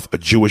myself a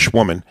Jewish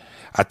woman,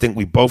 I think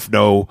we both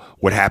know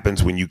what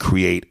happens when you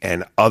create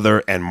an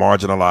other and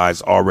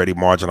already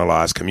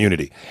marginalized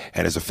community.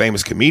 And as a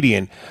famous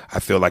comedian, I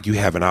feel like you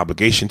have an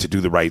obligation to do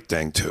the right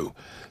thing too.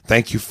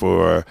 Thank you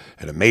for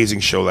an amazing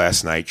show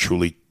last night.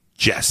 Truly,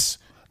 Jess.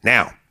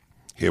 Now,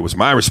 here was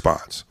my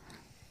response.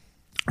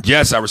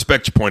 Jess, I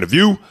respect your point of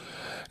view.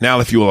 Now,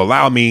 if you will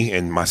allow me,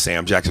 in my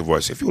Sam Jackson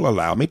voice, if you will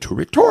allow me to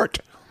retort.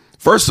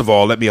 First of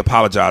all, let me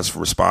apologize for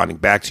responding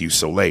back to you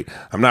so late.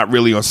 I'm not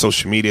really on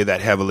social media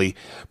that heavily,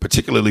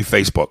 particularly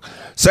Facebook.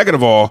 Second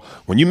of all,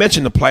 when you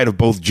mention the plight of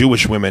both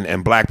Jewish women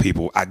and black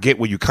people, I get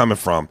where you're coming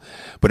from.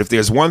 But if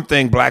there's one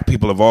thing black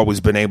people have always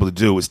been able to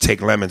do is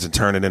take lemons and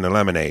turn it into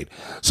lemonade.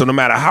 So no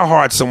matter how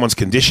hard someone's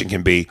condition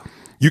can be,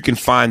 you can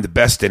find the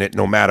best in it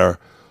no matter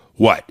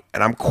what.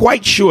 And I'm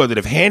quite sure that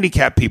if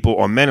handicapped people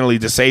or mentally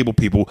disabled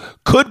people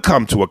could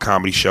come to a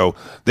comedy show,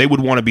 they would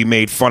want to be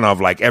made fun of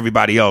like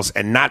everybody else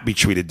and not be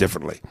treated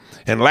differently.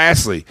 And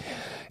lastly,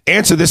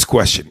 answer this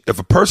question. If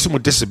a person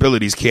with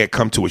disabilities can't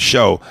come to a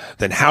show,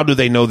 then how do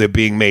they know they're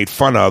being made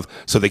fun of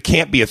so they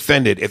can't be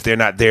offended if they're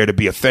not there to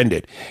be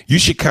offended? You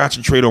should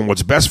concentrate on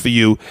what's best for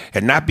you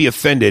and not be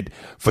offended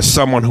for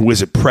someone who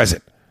isn't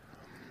present.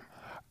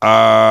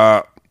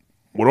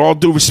 With all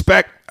due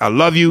respect, I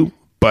love you,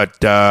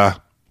 but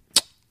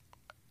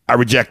I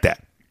reject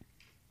that.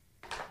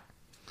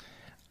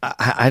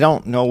 I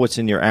don't know what's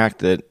in your act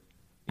that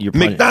you're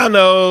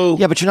McDonough.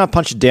 Yeah, but you're not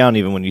punching down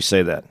even when you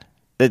say that.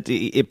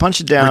 It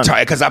punches down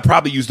because I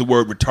probably use the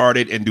word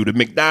retarded and do the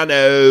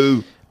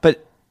McDonough.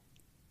 But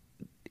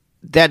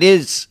that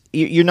is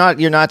you're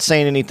not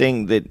saying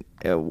anything that.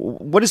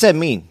 What does that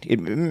mean,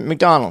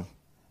 McDonald?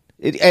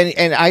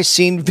 And I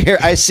seen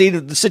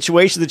the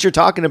situation that you're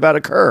talking about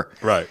occur.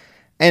 Right.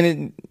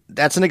 And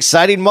that's an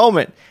exciting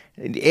moment.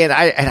 And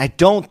I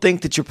don't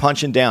think that you're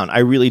punching down. I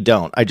really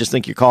don't. I just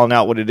think you're calling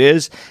out what it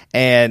is.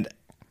 And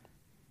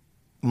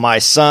my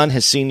son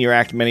has seen your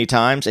act many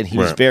times, and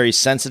he's very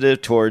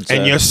sensitive towards.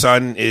 And your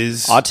son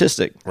is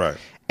autistic, right?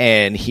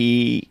 and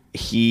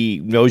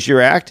he knows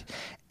your act.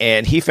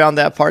 And he found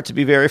that part to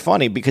be very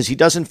funny because he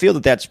doesn't feel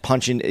that that's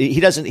punching. He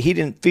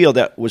didn't feel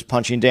that was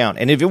punching down.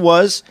 And if it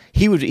was,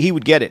 he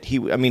would get it.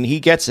 He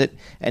gets it,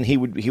 and he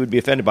would be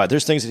offended by it.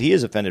 There's things that he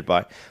is offended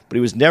by, but he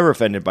was never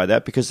offended by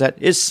that because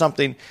that is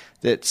something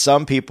that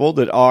some people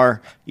that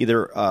are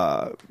either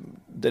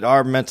that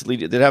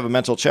have a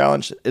mental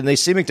challenge and they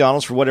see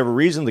McDonald's for whatever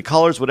reason, the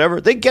colors, whatever,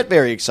 they get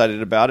very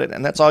excited about it,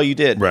 and that's all you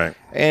did. Right.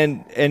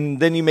 And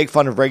then you make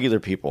fun of regular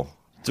people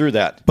through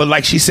that. But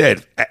like she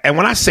said, and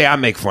when I say I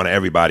make fun of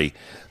everybody,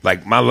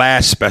 like my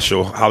last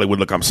special, Hollywood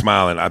Look, I'm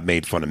Smiling, I've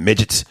made fun of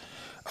midgets.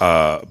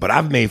 But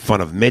I've made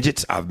fun of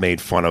midgets. I've made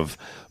fun of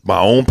my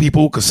own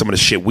people because some of the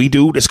shit we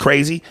do that's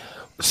crazy.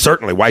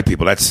 Certainly white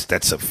people,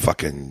 that's a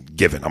fucking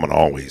given. I'm going to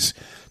always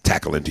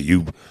tackle into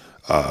you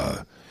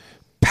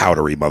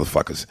powdery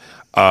motherfuckers.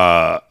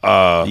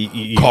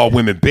 Call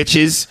women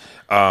bitches,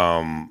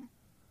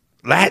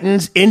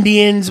 Latins,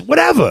 Indians,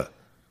 whatever.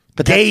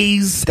 But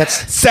gays,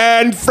 that's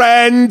San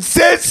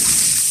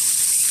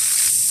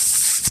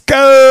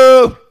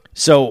Francisco.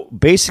 So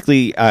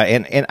basically,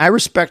 and I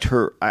respect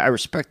her. I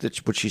respect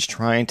what she's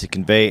trying to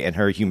convey and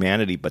her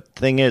humanity. But the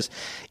thing is,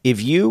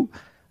 if you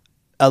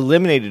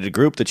eliminated a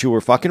group that you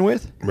were fucking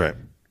with, right,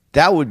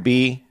 that would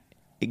be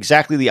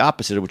exactly the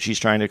opposite of what she's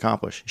trying to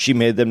accomplish. She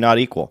made them not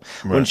equal.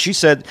 Right. When she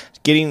said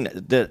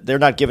they're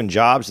not given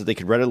jobs that they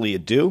could readily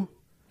do,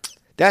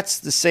 that's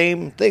the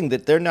same thing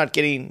that they're not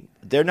getting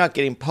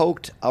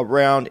poked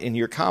around in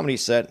your comedy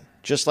set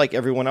just like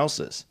everyone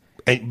else is.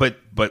 And, but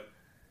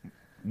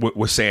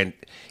we're saying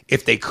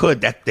if they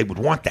could, that they would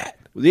want that.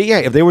 Yeah,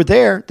 if they were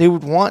there, they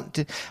would want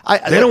to.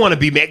 They don't want to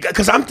be made,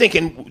 because I'm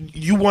thinking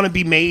you want to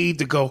be made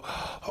to go,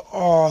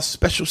 oh,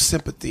 special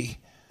sympathy.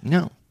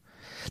 No.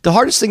 The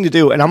hardest thing to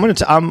do, and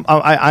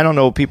I don't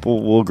know if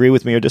people will agree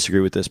with me or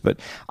disagree with this, but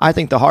I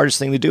think the hardest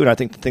thing to do, and I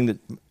think the thing that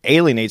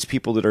alienates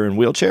people that are in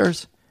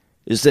wheelchairs,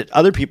 is that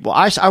other people,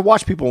 I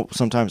watch people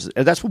sometimes,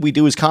 and that's what we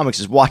do as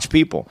comics, is watch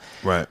people.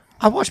 Right.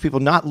 I watch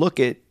people not look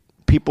at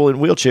people in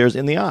wheelchairs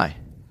in the eye.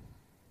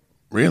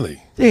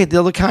 Really?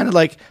 They'll kind of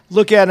like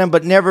look at them,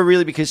 but never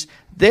really, because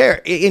they're,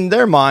 in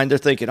their mind, they're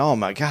thinking, oh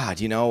my God,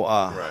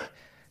 right.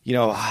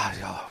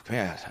 Oh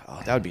man,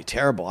 that would be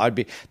terrible.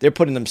 They're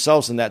putting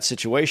themselves in that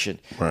situation,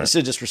 right, instead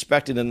of just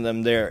respecting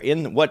them there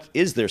in what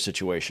is their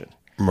situation.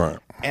 Right.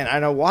 And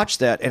I watch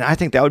that, and I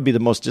think that would be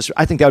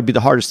I think that would be the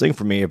hardest thing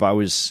for me if I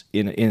was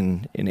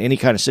in any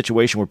kind of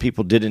situation where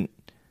people didn't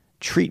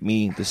treat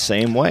me the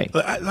same way.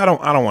 I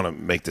don't want to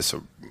make this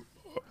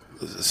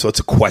so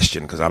it's a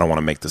question, because I don't want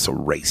to make this a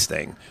race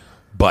thing,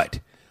 but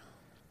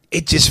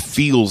it just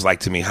feels like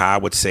to me how I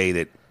would say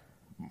that.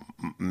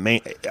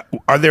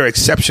 Are there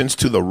exceptions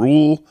to the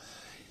rule?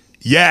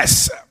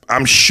 Yes,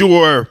 I'm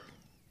sure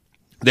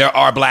there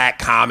are black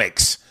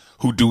comics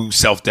who do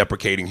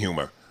self-deprecating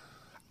humor.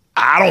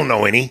 I don't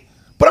know any,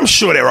 but I'm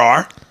sure there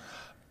are.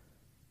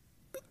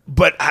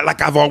 But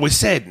like I've always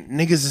said,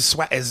 niggas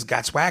has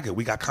got swagger.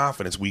 We got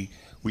confidence. We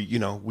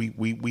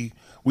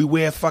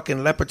wear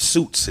fucking leopard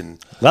suits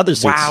and leather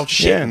suits, wild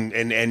shit, yeah,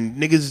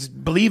 and niggas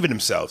believe in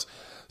themselves.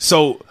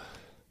 So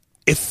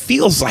it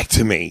feels like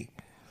to me,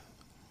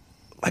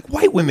 like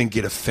white women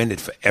get offended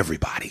for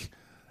everybody.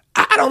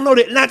 I don't know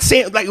that. Not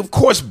saying, like, of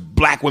course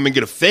black women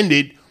get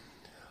offended,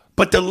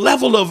 but the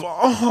level of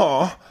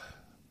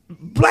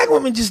black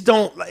women just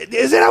don't.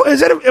 Is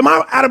it? Am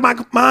I out of my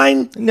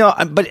mind? No,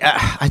 but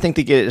I think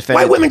they get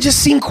offended. White women just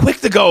seem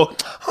quick to go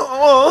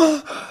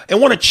and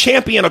want to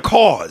champion a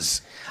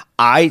cause.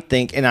 I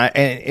think,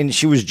 and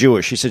she was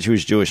Jewish. She said she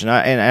was Jewish, and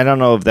I don't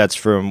know if that's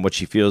from what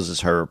she feels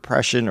is her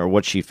oppression or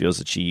what she feels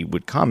that she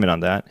would comment on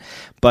that.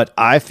 But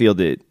I feel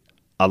that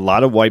a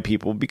lot of white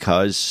people,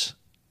 because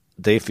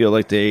they feel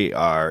like they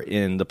are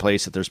in the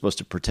place that they're supposed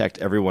to protect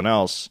everyone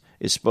else,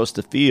 is supposed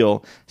to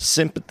feel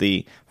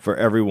sympathy for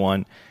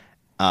everyone.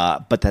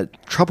 But the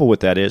trouble with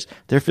that is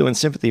they're feeling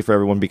sympathy for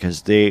everyone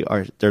because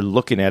they're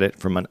looking at it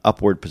from an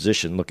upward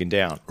position, looking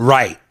down.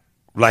 Right.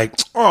 Like,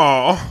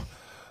 oh,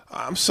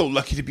 I'm so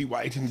lucky to be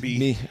white and be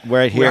me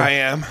right here where I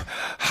am.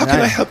 How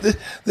can I help the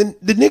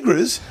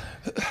niggers?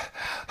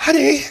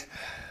 Honey,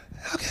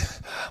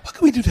 what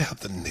can we do to help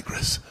the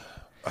niggers?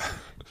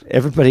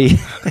 Everybody,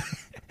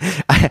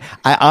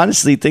 I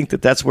honestly think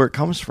that that's where it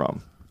comes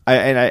from.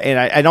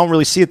 I don't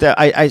really see it that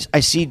I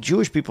see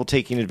Jewish people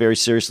taking it very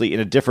seriously in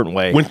a different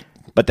way,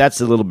 but that's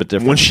a little bit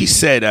different. When she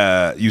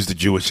said, use the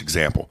Jewish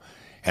example,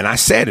 and I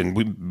said, and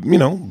we,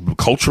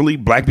 culturally,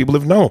 black people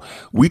have known,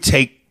 we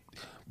take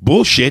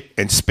bullshit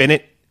and spin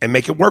it and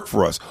make it work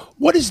for us.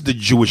 What is the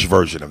Jewish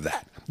version of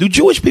that? Do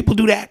Jewish people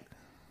do that?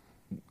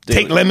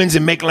 Take lemons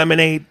and make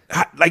lemonade?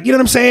 Like, you know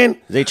what I'm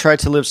saying? They try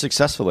to live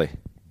successfully.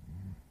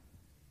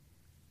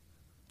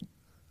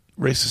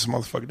 Racist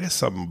motherfucker. There's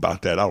something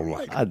about that I don't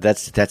like. I'm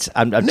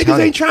niggas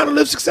ain't trying to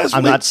live successfully.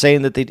 I'm not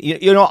saying that they.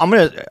 I'm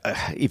gonna.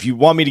 If you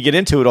want me to get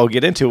into it, I'll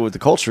get into it with the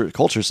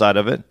culture side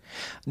of it.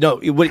 No,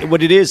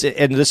 what it is,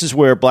 and this is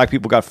where black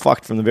people got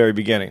fucked from the very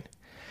beginning.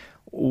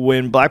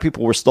 When black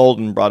people were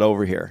stolen and brought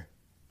over here,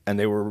 and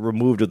they were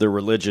removed of their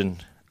religion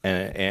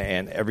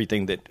and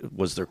everything that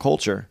was their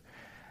culture,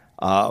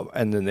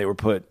 and then they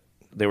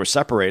were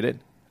separated.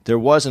 There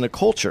wasn't a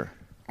culture.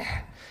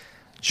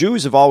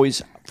 Jews have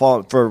always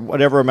fallen, for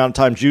whatever amount of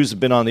time Jews have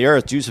been on the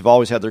earth, Jews have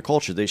always had their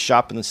culture. They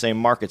shop in the same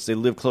markets. They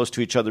live close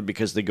to each other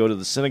because they go to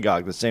the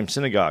same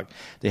synagogue.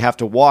 They have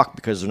to walk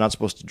because they're not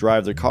supposed to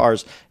drive their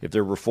cars if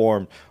they're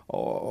Reformed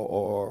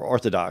or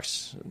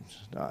Orthodox.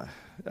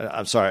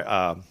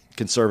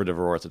 Conservative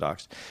or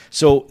Orthodox.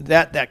 So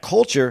that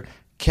culture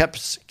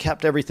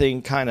kept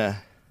everything kind of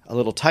a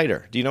little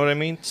tighter. Do you know what I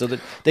mean? So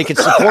that they can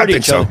support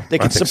each other. They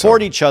can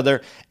support each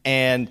other,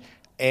 and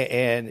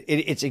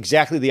it's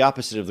exactly the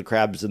opposite of the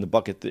crabs in the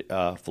bucket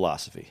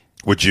philosophy.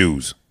 With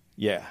Jews.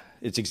 Yeah,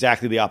 it's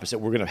exactly the opposite.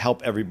 We're going to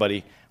help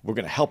everybody.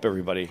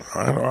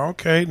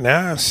 Okay,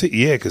 now I see.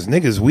 Yeah, because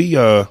niggas, we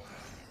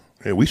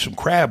some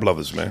crab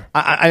lovers, man.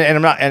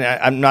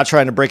 I'm not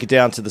trying to break it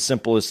down to the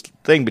simplest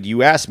thing, but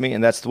you asked me,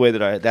 and that's the way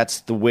that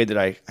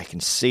I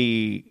can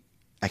see.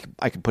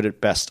 I can put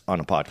it best on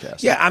a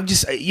podcast. Yeah, I'm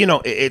just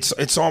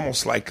it's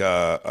almost like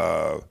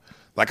I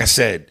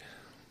said,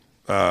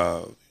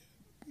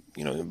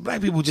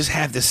 black people just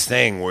have this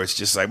thing where it's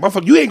just like,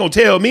 motherfucker, you ain't gonna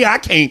tell me I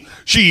can't.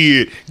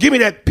 Shit, give me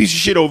that piece of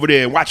shit over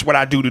there and watch what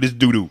I do to this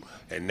doo doo.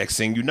 And next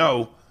thing you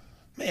know,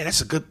 man,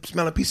 that's a good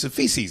smelling piece of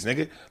feces,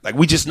 nigga. Like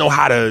we just know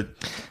how to.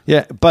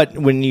 Yeah, but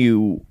when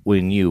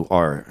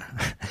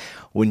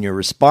you're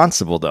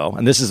responsible, though,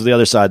 and this is the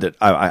other side that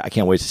I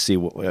can't wait to see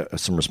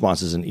some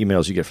responses and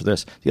emails you get for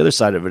this. The other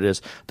side of it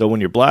is, though, when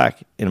you're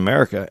black in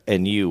America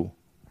and you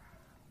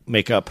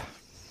make up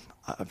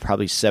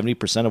probably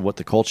 70% of what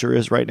the culture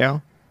is right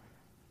now,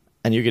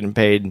 and you're getting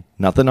paid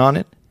nothing on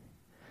it,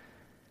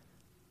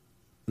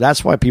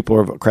 that's why people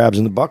are crabs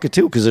in the bucket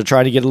too, because they're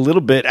trying to get a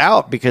little bit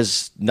out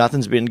because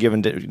nothing's been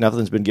given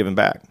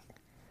back.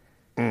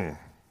 Mm.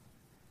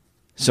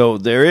 So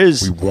there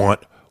is. We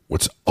want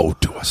what's owed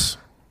to us.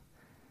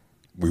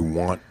 We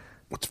want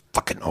what's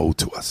fucking owed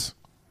to us.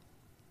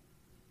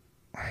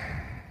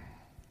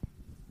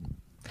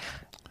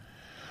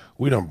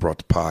 We done brought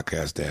the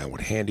podcast down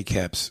with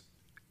handicaps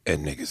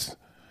and niggas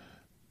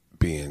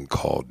being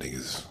called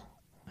niggas.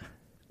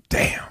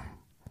 Damn.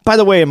 By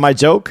the way, in my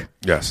joke,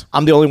 yes,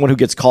 I'm the only one who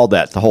gets called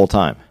that the whole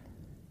time.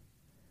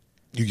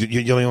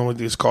 You're the only one who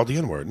gets called the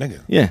N-word,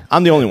 nigga. Yeah,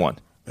 I'm the only one.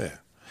 Yeah.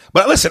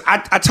 But listen,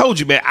 I told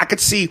you, man, I could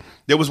see,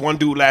 there was one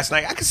dude last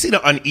night, I could see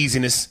the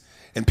uneasiness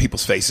in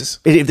people's faces.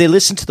 If they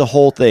listen to the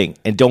whole thing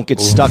and don't get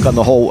stuck on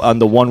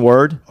the one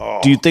word,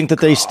 do you think that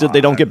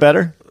they don't get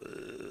better?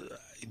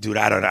 Dude,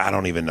 I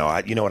don't even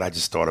know. You know what I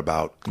just thought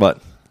about?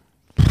 What?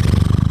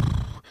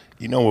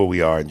 You know where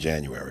we are in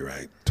January,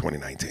 right?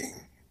 2019.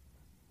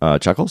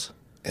 Chuckles?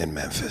 In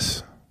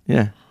Memphis.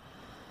 Yeah.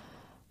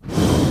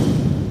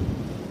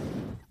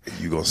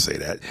 You gonna say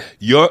that?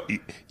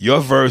 Your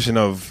version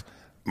of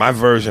my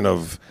version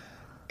of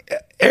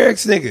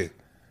Eric's nigga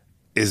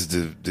is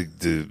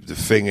the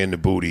finger in the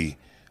booty,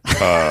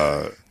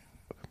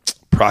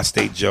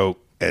 prostate joke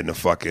and the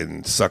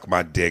fucking suck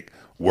my dick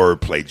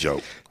wordplay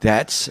joke.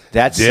 That's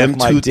suck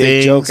my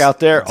dick joke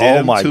out there.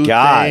 Oh my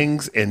god!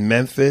 Things in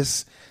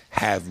Memphis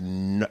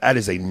that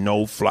is a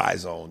no-fly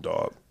zone,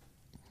 dog.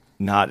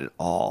 Not at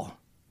all.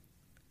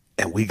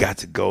 And we got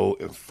to go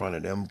in front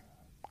of them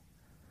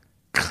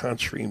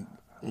country.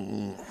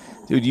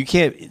 Dude, you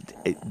can't.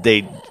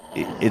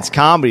 It's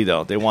comedy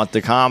though. They want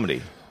the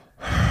comedy.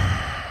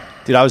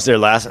 Dude, I was there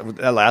last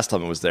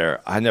time I was there.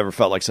 I never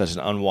felt like such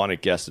an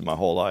unwanted guest in my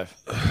whole life.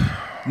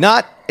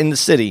 Not in the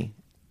city,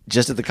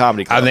 just at the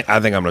comedy club. I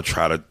think I'm gonna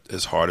try to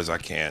as hard as I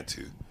can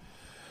to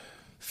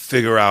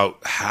figure out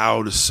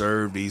how to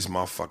serve these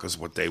motherfuckers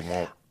what they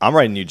want. I'm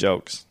writing new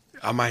jokes.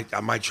 I might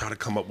try to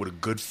come up with a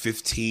good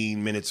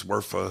 15 minutes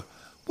worth of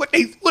what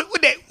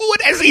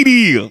that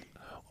CD is.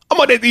 I'm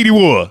on that CD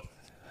war.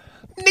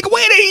 Nigga,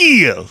 where they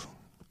is?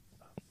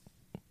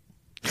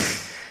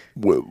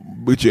 Well,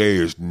 bitch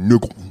ass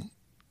nigga.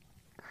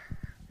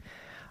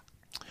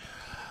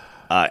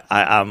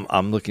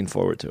 I'm looking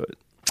forward to it.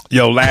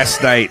 Yo,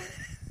 last night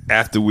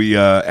after we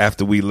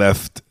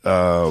left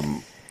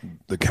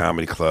the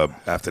comedy club,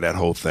 after that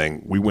whole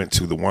thing, we went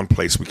to the one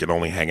place we could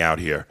only hang out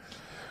here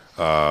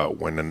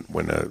when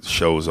the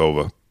show's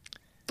over,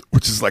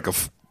 which is like a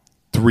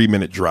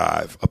 3-minute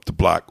drive up the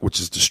block, which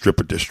is the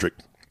stripper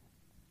district.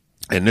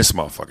 And this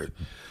motherfucker,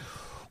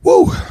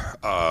 woo!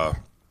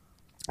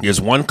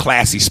 There's one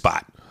classy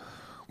spot,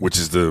 which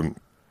is the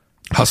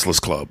Hustlers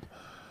Club.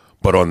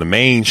 But on the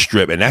main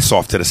strip, and that's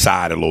off to the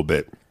side a little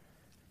bit,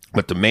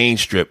 but the main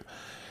strip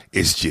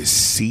is just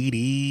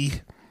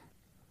seedy.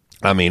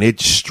 I mean,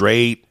 it's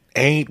straight,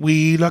 ain't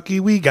we lucky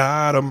we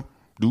got 'em.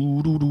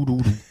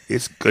 Do.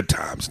 It's good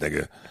times,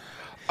 nigga.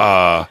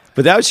 But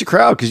that was your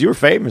crowd because you were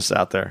famous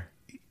out there.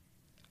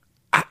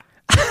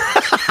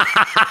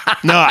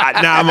 No,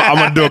 I'm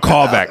gonna do a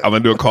callback. I'm gonna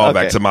do a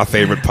callback to my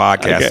favorite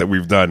podcast that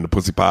we've done, the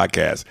Pussy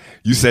Podcast.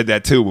 You said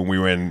that too when we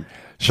were in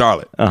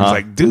Charlotte. I was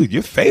like, dude,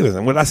 you're famous.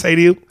 And what did I say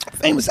to you?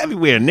 Famous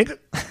everywhere, nigga.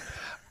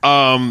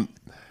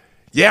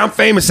 Yeah, I'm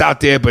famous out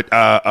there, but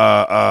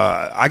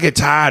I get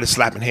tired of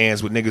slapping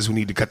hands with niggas who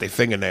need to cut their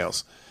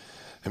fingernails.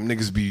 Them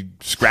niggas be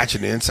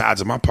scratching the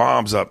insides of my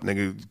palms up,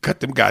 nigga. Cut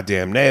them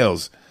goddamn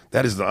nails.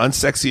 That is the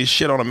unsexiest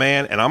shit on a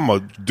man, and I'm a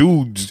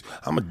dude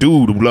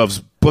who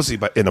loves pussy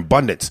but in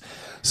abundance.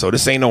 So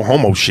this ain't no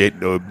homo shit.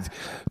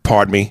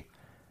 Pardon me.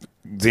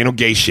 This ain't no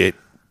gay shit.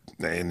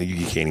 And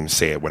you can't even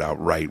say it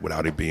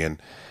without it being.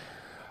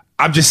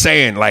 I'm just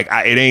saying, like,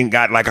 it ain't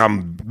got like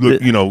I'm,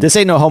 you know. This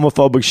ain't no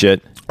homophobic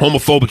shit.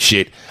 Homophobic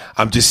shit.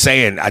 I'm just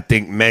saying, I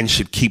think men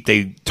should keep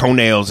their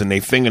toenails and their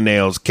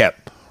fingernails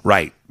kept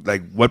right.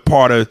 Like, what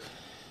part of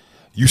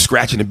you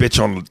scratching a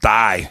bitch on the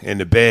thigh in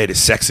the bed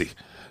is sexy?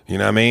 You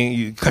know what I mean?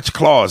 You cut your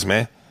claws,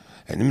 man.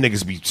 And them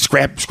niggas be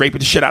scraping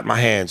the shit out my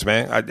hands,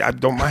 man. I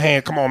don't, my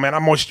hand, come on, man.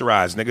 I'm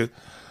moisturized, nigga.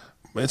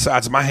 The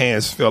insides of my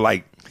hands feel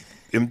like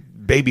them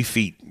baby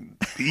feet.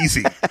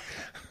 Easy.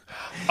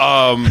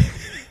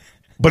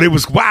 But it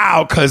was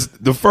wild because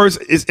the first,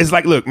 it's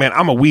like, look, man,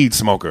 I'm a weed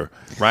smoker,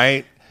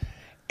 right?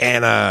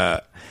 And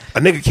a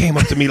nigga came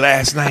up to me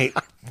last night,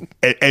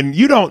 and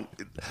you don't,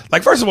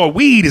 like, first of all,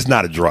 weed is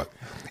not a drug.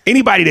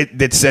 Anybody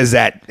that says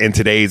that in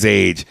today's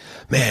age,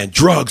 man,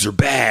 drugs are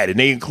bad, and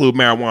they include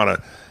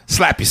marijuana,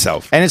 slap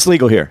yourself. And it's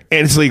legal here.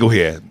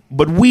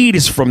 But weed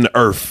is from the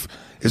earth.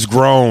 It's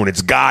grown.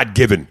 It's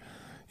God-given.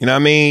 You know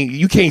what I mean?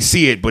 You can't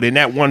see it, but in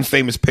that one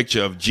famous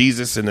picture of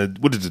Jesus and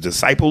the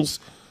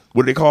disciples,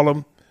 what do they call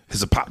them?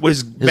 His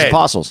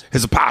apostles.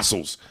 His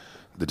apostles.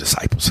 The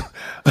disciples.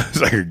 It's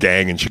like a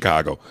gang in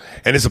Chicago.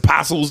 And his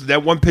apostles,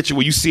 that one picture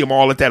where you see them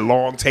all at that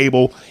long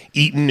table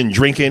eating and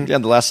drinking. Yeah,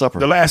 the Last Supper.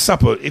 The Last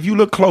Supper. If you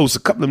look close, a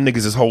couple of them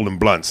niggas is holding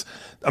blunts.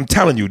 I'm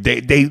telling you,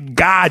 they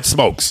God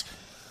smokes.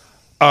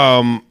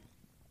 But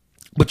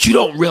you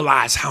don't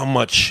realize how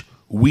much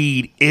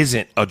weed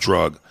isn't a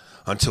drug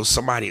until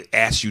somebody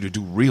asks you to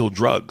do real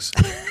drugs.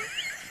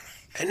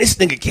 And this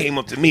nigga came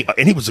up to me,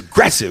 and he was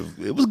aggressive.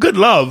 It was good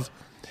love.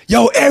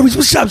 Yo, Aries,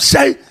 what's up,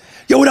 son?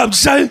 Yo, what up,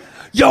 son?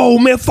 Yo,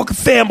 man, fucking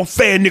fan. I'm a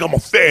fan, nigga. I'm a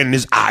fan. And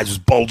his eyes was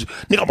bulging.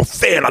 Nigga, I'm a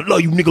fan. I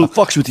love you, nigga. I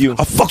fucks with you.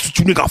 I fucks with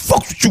you, nigga. I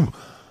fucks with you.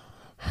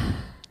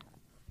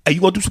 Hey,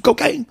 you want to do some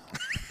cocaine?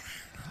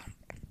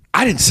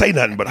 I didn't say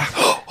nothing, but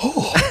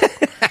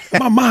in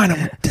my mind,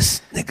 I'm like,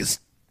 this nigga's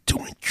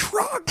doing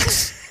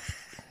drugs.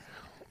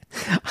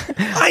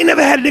 I ain't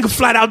never had a nigga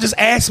flat out just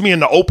ask me in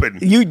the open.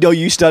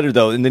 You stuttered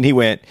though, and then he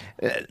went,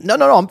 "No,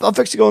 I'm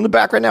fixing to go in the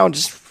back right now and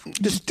just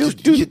do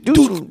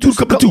a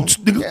couple of toots,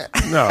 nigga." Yeah.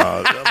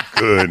 No, I'm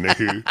good,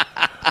 nigga.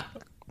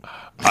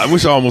 I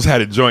wish I almost had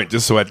a joint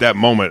just so at that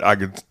moment I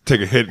could take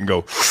a hit and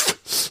go,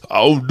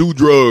 "I don't do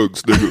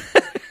drugs,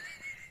 nigga.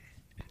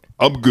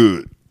 I'm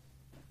good."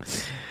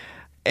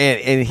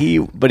 And he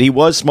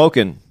was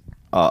smoking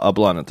a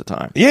blunt at the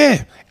time.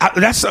 Yeah,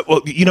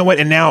 well, you know what?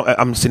 And now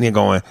I'm sitting here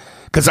going,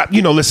 because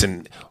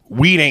listen,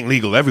 weed ain't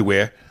legal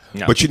everywhere.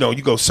 No. But you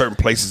go certain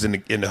places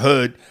in the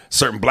hood,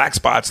 certain black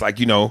spots like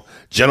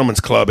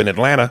Gentleman's Club in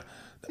Atlanta.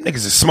 Them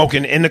niggas is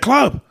smoking in the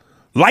club,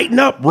 lighting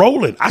up,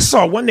 rolling. I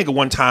saw one nigga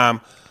one time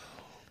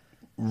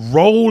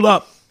roll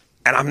up,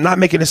 and I'm not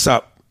making this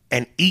up,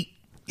 and eat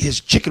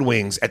his chicken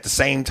wings at the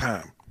same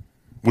time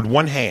with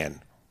one hand.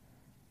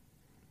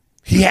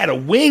 He had a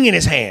wing in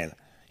his hand.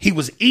 He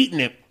was eating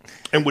it,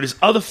 and with his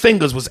other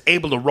fingers was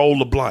able to roll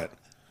the blunt.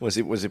 Was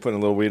he putting a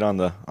little weed on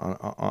the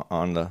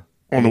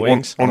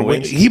wings? On the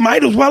wings. He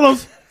might as well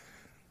have.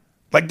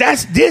 Like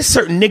there's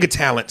certain nigga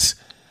talents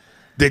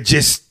that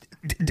just,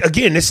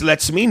 again, this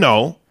lets me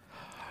know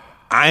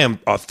I am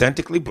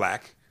authentically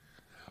black,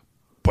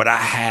 but I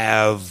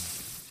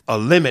have a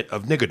limit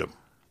of niggerdom.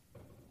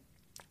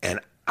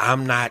 And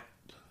I'm not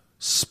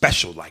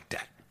special like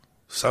that.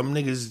 Some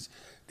niggas,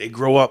 they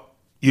grow up,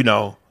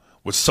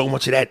 with so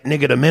much of that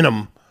niggerdom in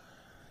them.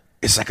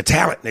 It's like a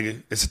talent,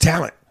 nigga. It's a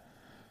talent.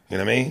 You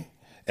know what I mean?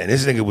 And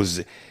this nigga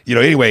was,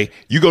 anyway,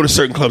 you go to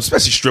certain clubs,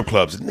 especially strip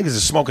clubs, niggas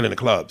are smoking in the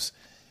clubs.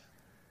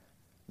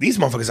 These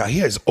motherfuckers out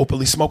here is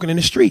openly smoking in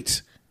the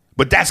streets.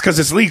 But that's because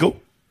it's legal,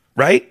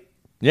 right?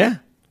 Yeah.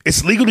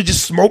 It's legal to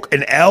just smoke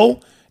an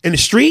L in the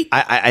street?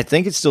 I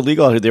think it's still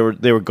legal. They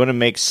were going to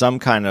make some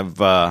kind of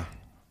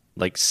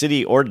like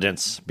city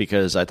ordinance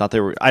because I thought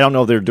I don't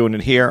know if they were doing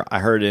it here. I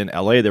heard in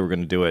LA they were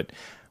going to do it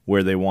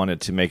where they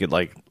wanted to make it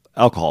like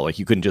alcohol. Like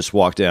you couldn't just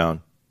walk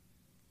down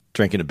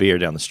drinking a beer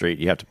down the street.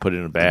 You have to put it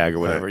in a bag or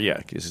whatever. Yeah,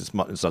 because it's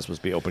not supposed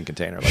to be an open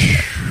container like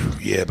that.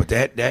 Yeah, but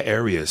that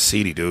area is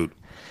seedy, dude.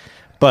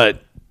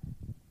 But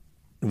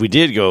we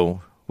did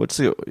go.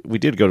 We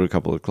did go to a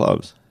couple of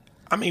clubs.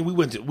 I mean,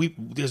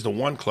 there's the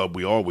one club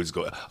we always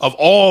go. Of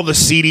all the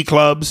seedy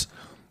clubs,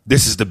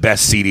 this is the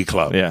best seedy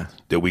club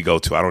that we go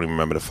to. I don't even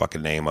remember the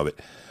fucking name of it.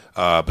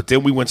 But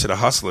then we went to the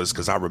Hustlers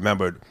because I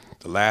remembered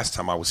the last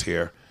time I was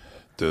here,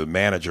 the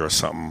manager or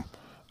something,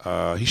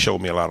 he showed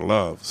me a lot of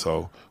love.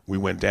 So we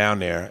went down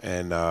there.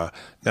 And now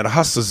the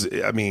Hustlers,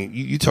 I mean,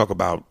 you talk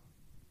about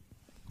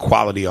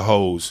quality of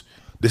hoes.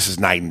 This is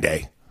night and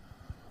day.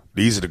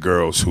 These are the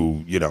girls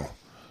who,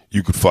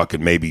 you could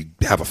fucking maybe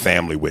have a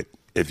family with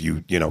if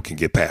you, can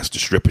get past the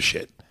stripper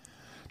shit.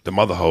 The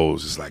mother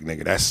hoes is like,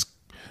 nigga, that's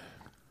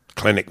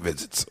clinic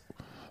visits.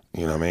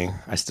 You know what I mean?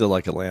 I still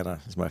like Atlanta.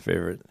 It's my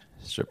favorite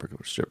strip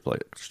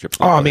place.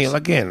 Oh, I mean,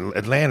 again,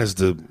 Atlanta's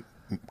the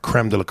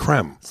creme de la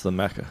creme. It's the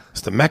Mecca.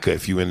 It's the Mecca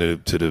if you into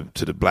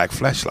to the black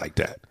flesh like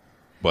that.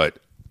 But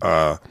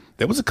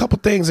there was a couple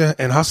things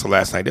in Hustle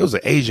last night. There was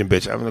an Asian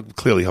bitch. I mean,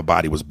 clearly her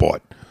body was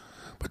bought,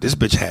 but this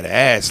bitch had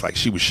ass like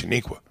she was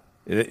Shaniqua.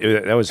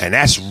 That was, and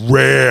that's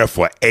rare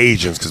for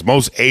Asians because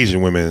most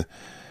Asian women,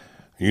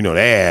 you know,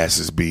 their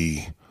asses be,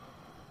 you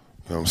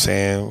know what I'm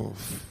saying,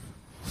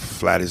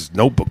 flat as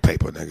notebook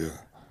paper, nigga.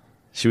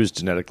 She was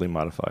genetically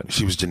modified.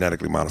 She was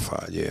genetically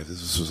modified. Yeah,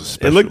 this was a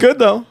special. It looked good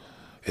though.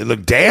 It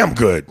looked damn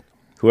good.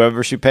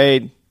 Whoever she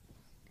paid,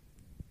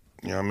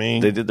 you know what I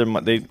mean? they did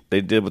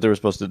they did what they were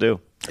supposed to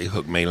do. They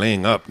hooked Mei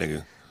Ling up,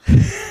 nigga.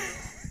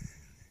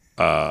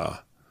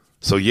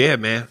 So yeah,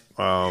 man.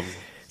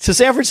 So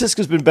San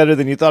Francisco's been better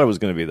than you thought it was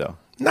going to be, though.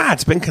 Nah,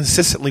 it's been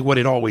consistently what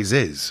it always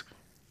is.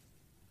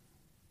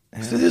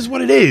 It is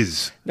what it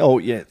is. No,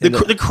 yeah.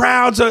 The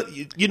crowds are,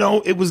 you know,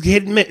 it was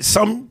hit and miss.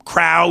 Some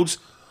crowds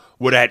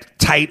were that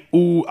tight,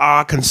 ooh,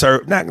 ah,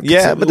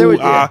 yeah, but there was,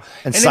 yeah.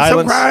 And silence. then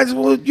some crowds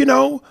were, you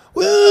know,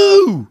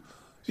 woo.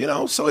 You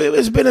know, so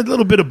it's been a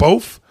little bit of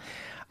both.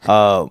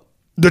 The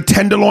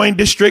Tenderloin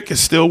District is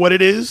still what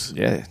it is.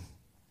 Yeah.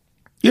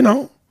 You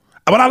know,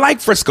 but I like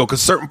Frisco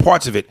because certain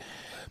parts of it,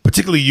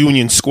 particularly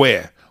Union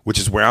Square, which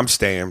is where I'm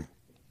staying,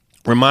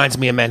 reminds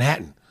me of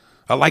Manhattan.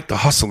 I like the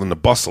hustle and the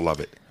bustle of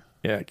it.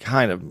 Yeah,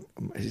 kind of.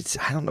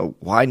 I don't know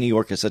why New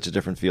York has such a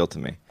different feel to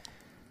me.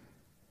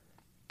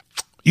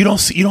 You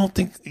don't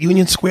think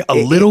Union Square a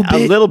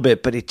little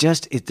bit, but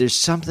there's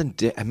something.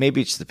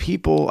 Maybe it's the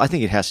people. I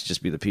think it has to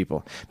just be the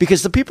people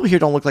because the people here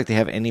don't look like they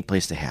have any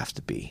place they have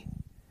to be.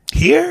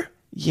 Here?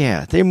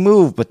 Yeah, they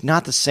move, but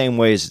not the same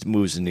way as it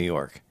moves in New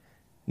York.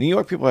 New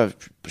York people have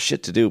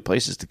shit to do,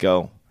 places to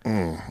go.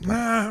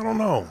 Nah, I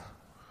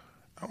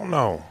don't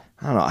know.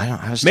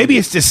 Maybe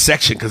it's this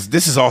section because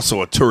this is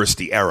also a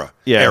touristy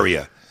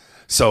area.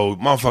 So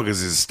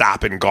motherfuckers is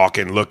stopping,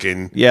 gawking,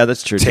 looking. Yeah,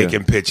 that's true.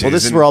 Taking pictures. Well,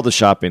 this is where all the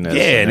shopping is.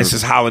 Yeah, and this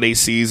is holiday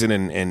season,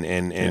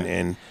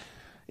 and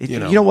you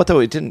know what though?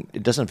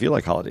 It doesn't feel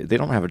like holiday. They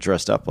don't have it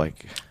dressed up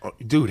like.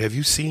 Dude, have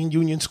you seen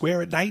Union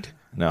Square at night?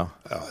 No,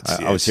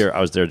 I was here.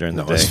 I was there during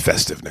the day. It's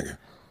festive, nigga.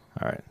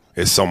 All right.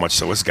 It's so much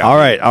so it's got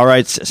all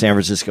right, San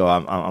Francisco.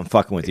 I'm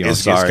fucking with you. I'm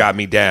sorry. It's got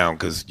me down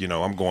because you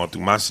know I'm going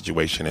through my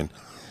situation and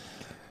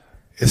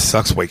it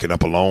sucks waking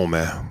up alone,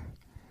 man.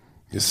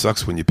 It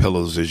sucks when your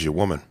pillows is your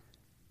woman.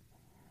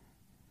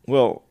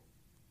 Well,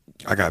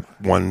 I got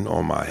one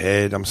on my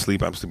head. I'm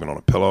sleeping on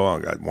a pillow. I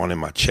got one in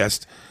my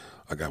chest.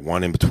 I got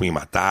one in between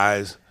my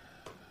thighs.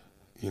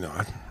 You know,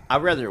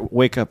 I'd rather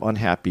wake up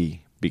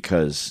unhappy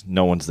because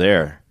no one's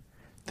there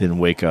than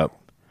wake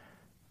up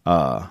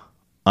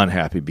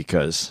unhappy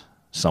because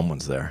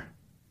someone's there.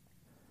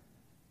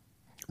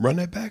 Run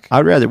that back?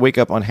 I'd rather wake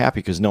up unhappy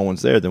because no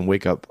one's there than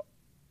wake up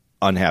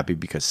unhappy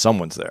because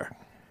someone's there.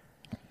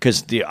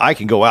 Because I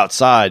can go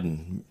outside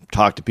and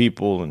talk to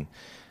people and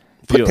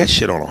put that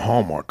shit on a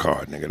Hallmark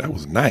card, nigga. That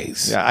was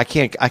nice. Yeah, I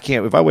can't.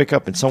 If I wake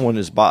up and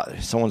someone's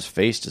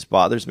face just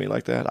bothers me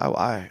like that,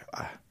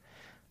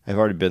 I've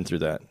already been through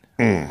that.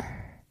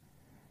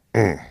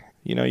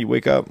 You know, you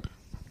wake up.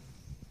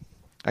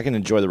 I can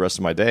enjoy the rest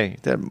of my day.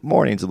 That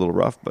morning's a little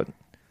rough, but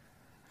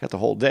I got the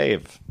whole day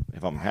if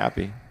I'm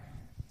happy.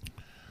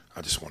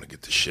 I just want to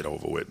get this shit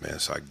over with, man,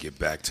 so I can get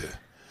back to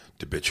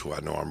the bitch who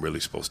I know I'm really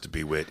supposed to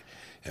be with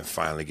and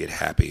finally get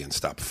happy and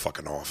stop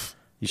fucking off.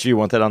 You sure you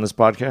want that on this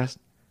podcast?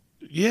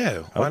 Yeah,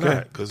 why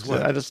not? Because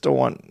what? I just don't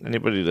want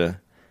anybody to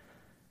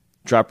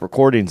drop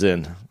recordings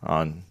in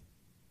on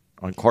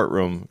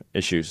courtroom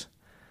issues.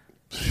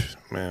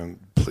 Man,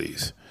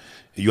 please.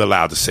 Are you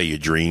allowed to say your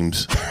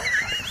dreams?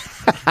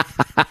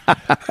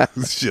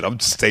 Shit, I'm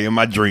just staying in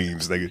my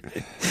dreams,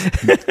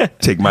 nigga.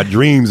 Take my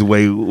dreams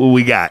away. What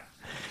we got?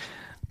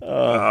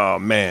 Oh,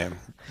 man.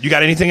 You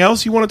got anything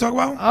else you want to talk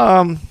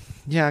about?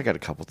 Yeah, I got a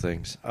couple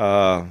things. We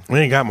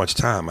ain't got much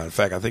time. Matter of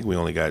fact, I think we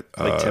only got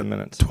like 10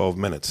 minutes. 12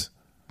 minutes.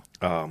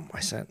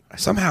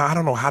 Somehow, I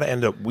don't know how to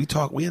end up. We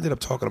ended up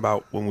talking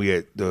about when we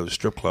at the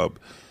strip club,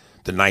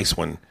 the nice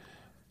one.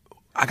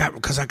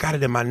 Because I got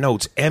it in my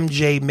notes.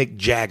 MJ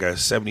McJagger,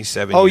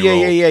 77. Oh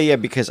yeah.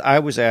 Because I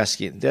was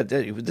asking that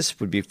this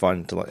would be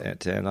fun to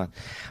end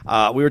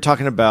on. We were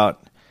talking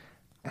about.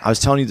 I was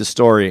telling you the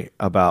story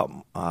about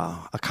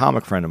a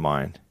comic friend of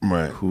mine,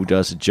 right, who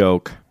does a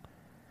joke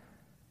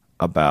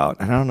about,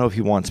 and I don't know if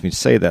he wants me to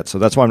say that, so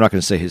that's why I'm not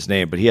going to say his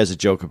name. But he has a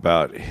joke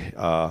about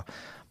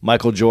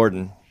Michael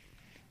Jordan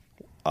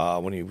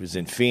when he was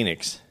in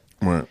Phoenix.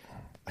 Right.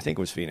 I think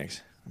it was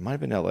Phoenix. It might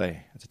have been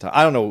L.A. at the time.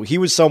 I don't know. He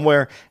was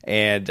somewhere,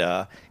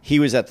 and he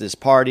was at this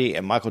party,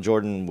 and Michael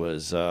Jordan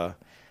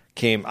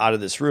came out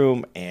of this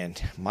room,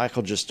 and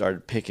Michael just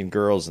started picking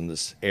girls in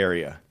this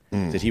area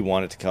that he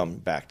wanted to come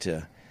back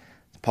to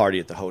the party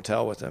at the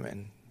hotel with him,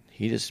 and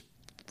he just...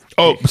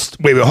 Oh,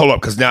 wait, hold up,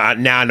 because now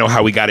I know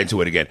how we got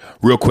into it again.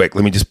 Real quick,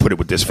 let me just put it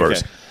with this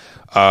first.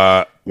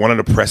 Okay. One of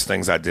the press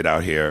things I did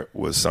out here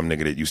was some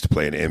nigga that used to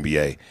play in the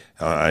NBA.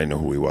 I didn't know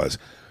who he was.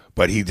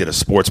 But he did a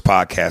sports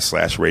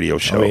podcast / radio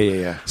show. Oh,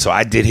 yeah. So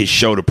I did his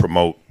show to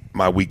promote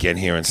my weekend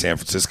here in San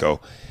Francisco.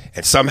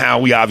 And somehow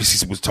we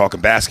obviously was talking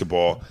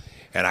basketball.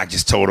 And I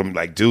just told him,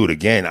 like, dude,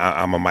 again,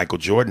 I'm a Michael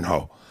Jordan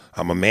hoe.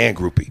 I'm a man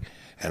groupie.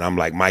 And I'm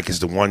like, Mike is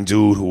the one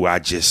dude who I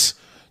just,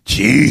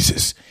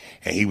 Jesus.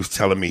 And he was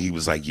telling me, he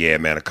was like, yeah,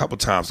 man, a couple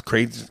times.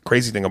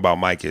 Crazy thing about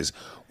Mike is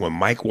when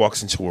Mike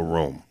walks into a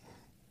room,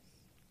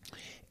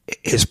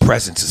 his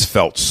presence is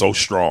felt so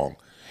strong.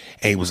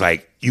 And he was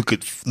like, you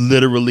could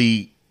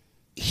literally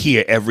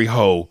hear every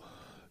hoe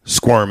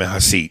squirm in her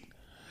seat.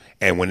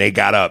 And when they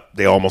got up,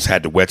 they almost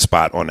had the wet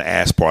spot on the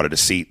ass part of the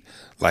seat,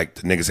 like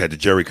the niggas had the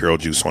Jerry curl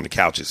juice on the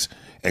couches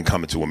and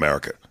Coming to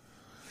America.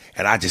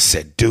 And I just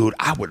said, dude,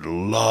 I would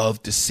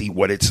love to see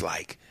what it's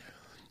like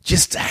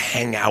just to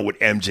hang out with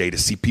MJ, to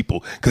see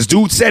people. Because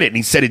dude said it, and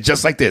he said it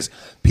just like this.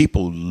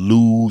 People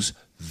lose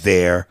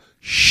their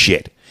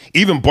shit.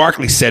 Even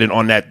Barkley said it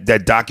on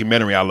that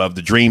documentary I love,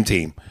 The Dream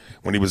Team,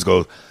 when he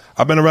goes,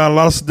 I've been around a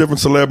lot of different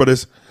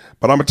celebrities,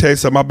 but I'm going to tell you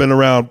something. I've been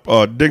around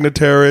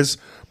dignitaries,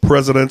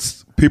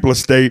 presidents, people of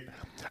state.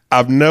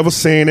 I've never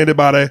seen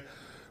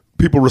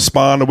people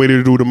respond the way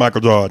they do to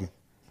Michael Jordan.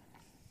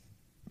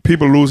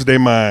 People lose their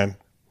mind.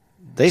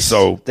 They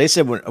said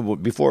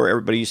before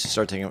everybody used to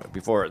start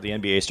before the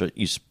NBA started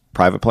use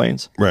private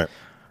planes. Right.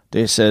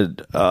 They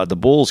said the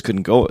Bulls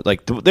couldn't go.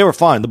 Like they were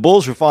fine. The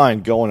Bulls were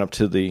fine going up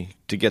to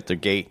get their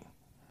gate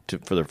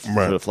for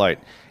the flight,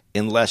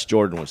 unless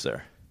Jordan was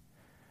there.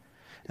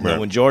 And then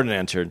when Jordan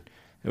entered,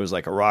 it was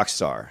like a rock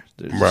star.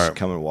 They're just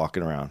coming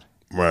walking around.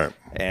 Right.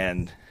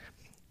 And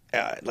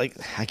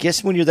I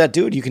guess when you're that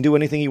dude, you can do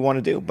anything you want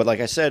to do. But like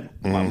I said,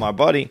 my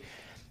buddy,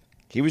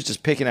 he was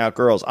just picking out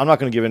girls. I'm not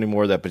going to give any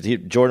more of that, but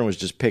Jordan was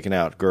just picking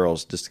out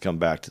girls just to come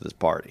back to this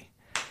party.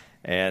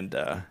 And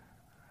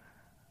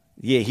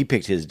he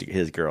picked his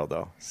girl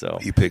though. So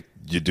he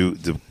picked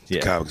the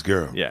comics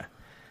girl. Yeah.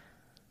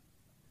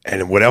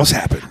 And what else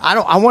happened? I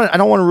don't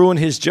want to ruin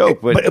his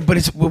joke, but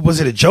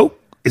was it a joke?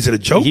 Is it a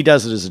joke? He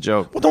does it as a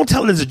joke. Well, don't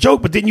tell it as a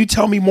joke. But didn't you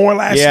tell me more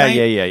last night?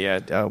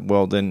 Yeah.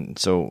 Well, then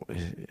so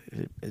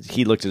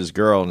he looked at his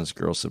girl, and his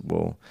girl said,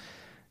 "Well,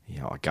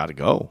 I got to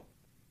go."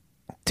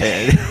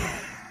 And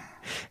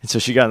so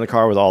she got in the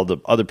car with all the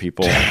other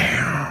people.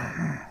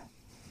 Damn.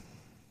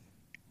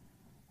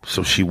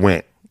 So she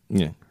went.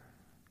 Yeah.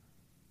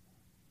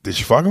 Did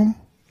she fuck him?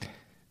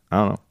 I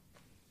don't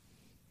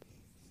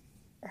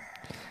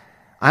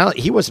know.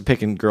 He wasn't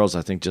picking girls,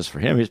 I think, just for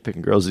him. He was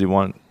picking girls that he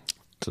wanted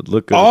to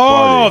look good at the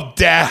party. Oh,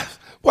 Daph.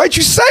 Why'd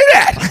you say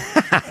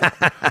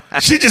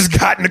that? She just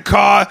got in the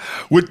car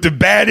with the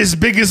baddest,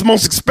 biggest,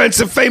 most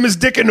expensive, famous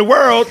dick in the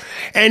world,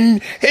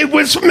 and it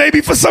was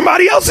maybe for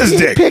somebody else's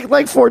dick. He picked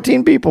like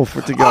 14 people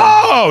to go.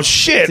 Oh,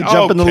 shit. To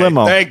jump in the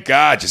limo. Thank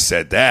God you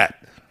said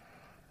that.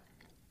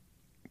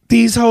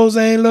 These hoes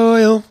ain't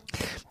loyal.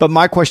 But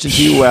my question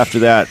to you after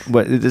that,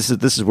 this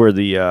is where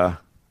the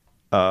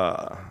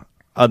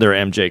other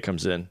MJ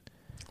comes in.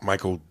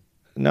 Michael?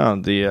 No,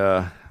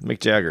 the Mick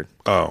Jagger.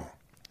 Oh.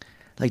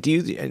 Like,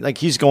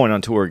 he's going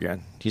on tour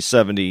again. He's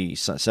 77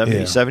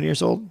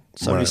 years old?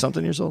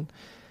 70-something years old?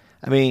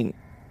 I mean,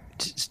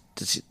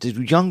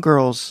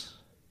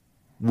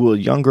 will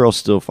young girls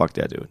still fuck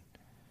that dude?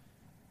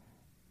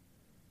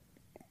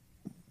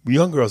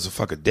 Young girls will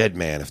fuck a dead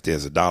man if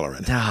there's $1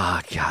 in it.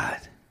 Oh, God.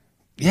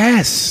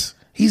 Yes.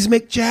 He's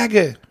Mick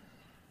Jagger.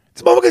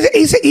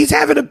 He's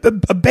having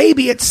a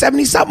baby at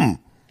 70-something.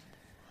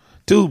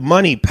 Dude,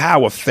 money,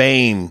 power,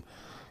 fame.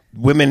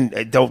 Women,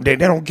 they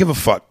don't give a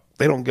fuck.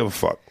 They don't give a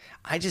fuck.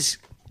 I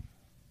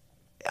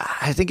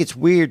think it's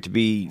weird to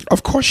be.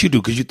 Of course you do,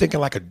 because you're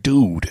thinking like a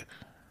dude.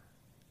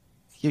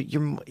 But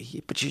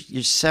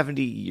you're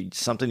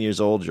 70-something years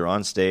old. You're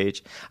on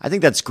stage. I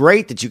think that's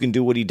great that you can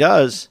do what he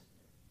does.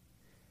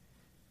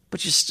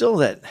 But you're still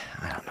that.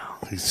 I don't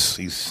know. He's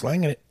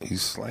slanging it.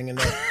 He's slanging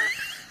that.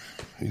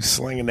 He's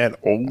slinging that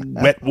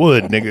old wet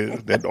wood,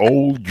 nigga. That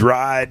old,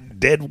 dry,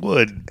 dead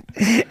wood.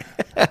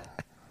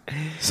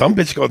 Some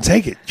bitch gonna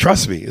take it.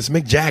 Trust me. It's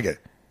Mick Jagger.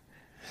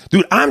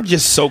 Dude, I'm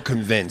just so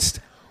convinced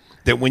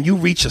that when you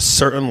reach a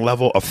certain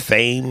level of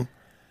fame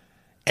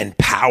and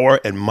power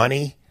and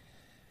money,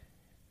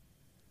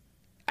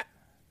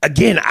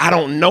 again, I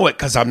don't know it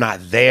because I'm not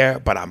there,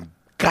 but I'm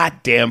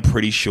goddamn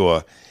pretty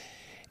sure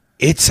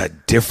it's a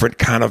different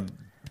kind of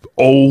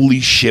holy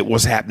shit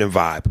what's happening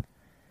vibe.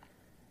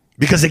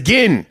 Because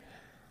again,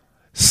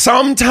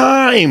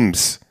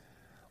 sometimes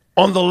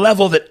on the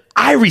level that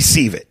I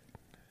receive it,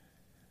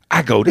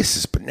 I go, this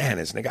is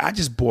bananas, nigga. I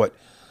just bought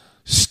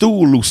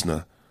stool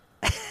loosener.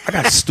 I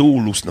got stool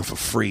loosener for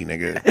free,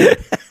 nigga.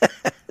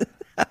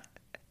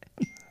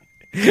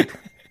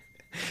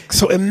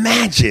 So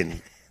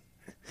imagine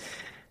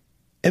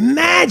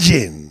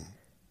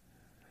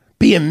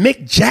being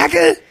Mick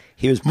Jagger.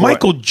 He was born,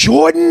 Michael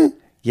Jordan.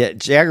 Yeah,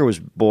 Jagger was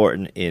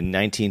born in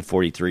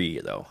 1943,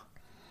 though.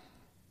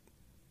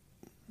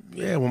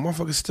 Yeah, when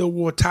motherfuckers still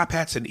wore top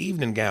hats and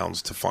evening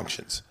gowns to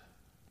functions.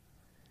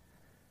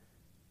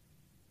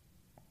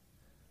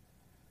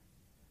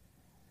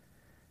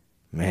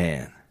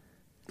 Man.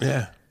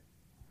 Yeah.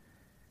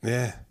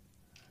 Yeah.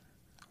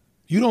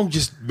 You don't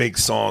just make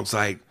songs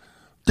like,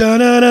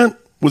 da-da-da,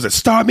 was it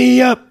Start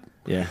Me Up?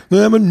 Yeah.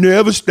 I'ma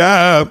never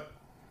stop.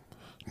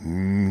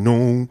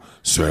 No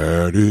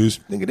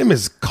saddest. Nigga, them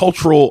is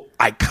cultural,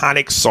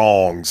 iconic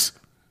songs.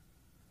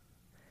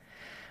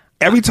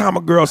 Every time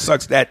a girl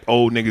sucks that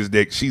old nigga's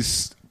dick,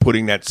 she's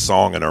putting that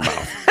song in her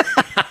mouth.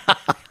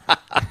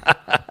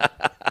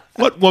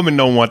 What woman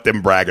don't want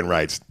them bragging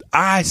rights?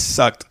 I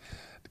sucked,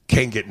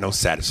 can't get no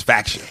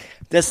satisfaction.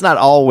 That's not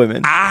all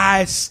women.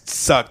 I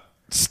sucked,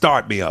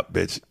 start me up,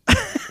 bitch.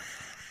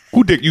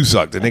 Who dick you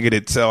sucked? The nigga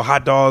that sell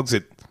hot dogs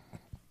at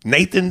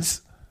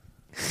Nathan's?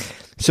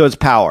 So it's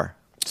power.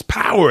 It's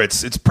power.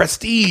 It's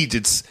prestige.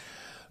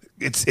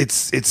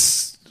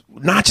 It's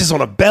notches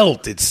on a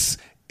belt. It's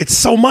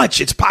so much.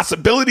 It's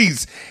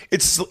possibilities.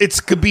 It's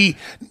could be.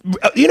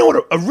 You know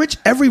what?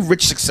 Every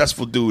rich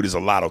successful dude is a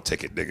lotto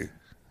ticket, nigga.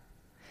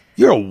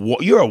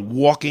 You're a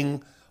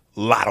walking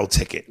lotto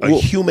ticket, a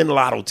human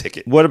lotto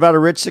ticket. What about a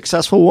rich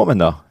successful woman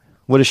though?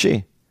 What is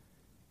she?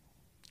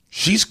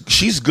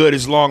 She's good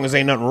as long as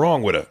ain't nothing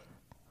wrong with her.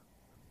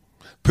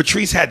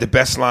 Patrice had the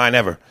best line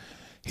ever.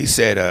 He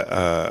said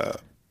a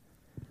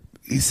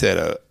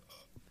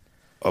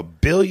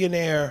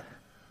billionaire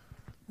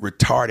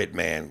retarded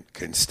man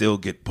can still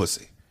get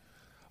pussy.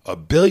 A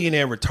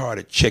billionaire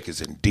retarded chick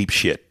is in deep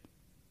shit.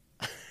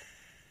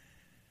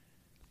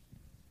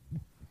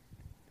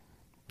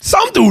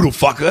 Some dude will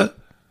fuck her.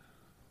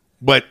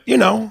 But, you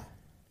know,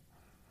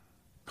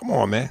 come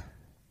on, man.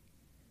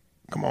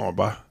 Come on,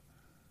 bro.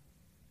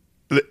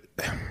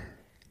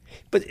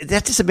 But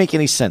that doesn't make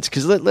any sense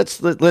because let's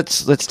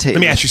take.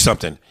 Let me ask you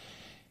something.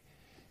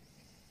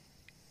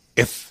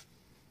 If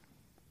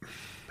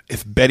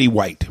Betty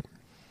White,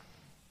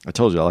 I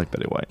told you I like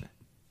Betty White.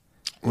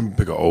 let me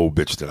pick an old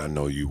bitch that I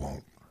know you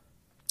won't.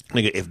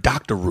 Nigga, if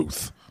Dr.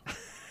 Ruth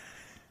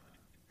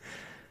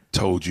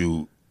told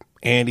you,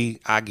 Andy,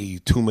 I give you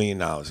 $2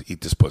 million,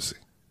 eat this pussy.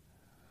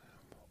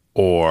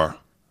 Or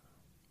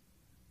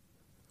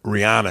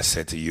Rihanna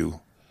said to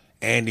you,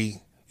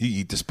 Andy, you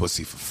eat this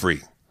pussy for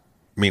free.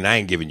 I mean, I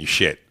ain't giving you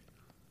shit.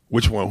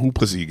 Which one? Who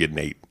pussy you getting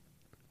ate?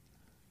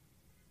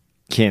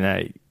 Can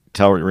I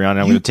tell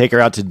Rihanna I'm going to take her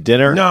out to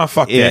dinner? No,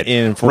 fuck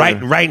that.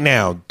 Right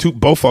now,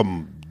 both of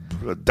them,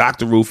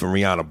 Dr. Ruth and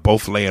Rihanna,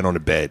 both laying on the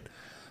bed.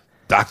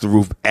 Dr.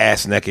 Ruth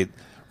ass naked,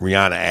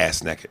 Rihanna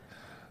ass naked.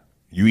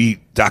 You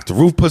eat Dr.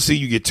 Ruth pussy,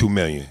 you get $2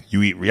 million.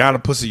 You eat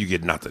Rihanna pussy, you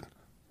get nothing.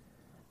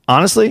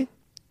 Honestly,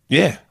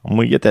 yeah, I'm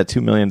going to get that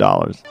 $2 million.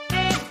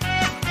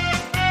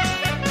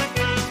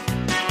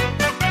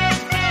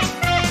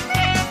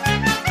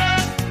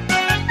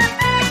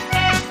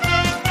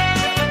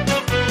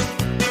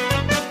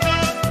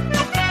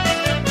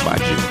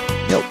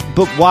 No,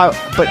 but why?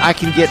 But I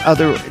can get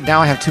other. Now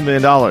I have $2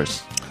 million.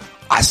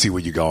 I see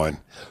where you're going.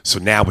 So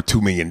now with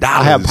 $2 million,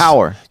 I have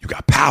power. You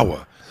got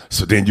power.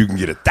 So then you can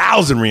get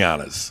 1,000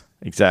 Rihannas.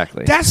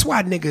 Exactly. That's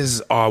why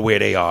niggas are where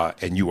they are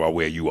and you are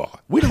where you are.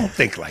 We don't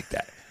think like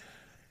that.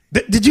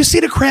 Did you see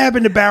the crab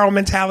in the barrel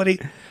mentality?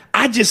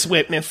 I just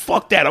went, man,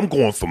 fuck that. I'm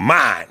going for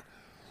mine.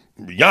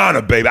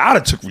 Rihanna, baby. I'd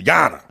have took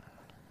Rihanna.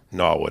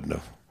 No, I wouldn't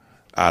have.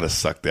 I'd have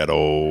sucked that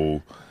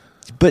old.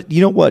 But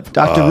you know what?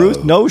 Dr.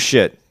 Ruth knows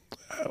shit.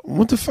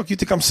 What the fuck? You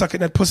think I'm sucking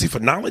that pussy for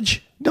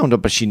knowledge? No,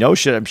 but she knows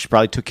shit. She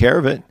probably took care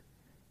of it.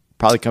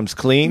 Probably comes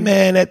clean.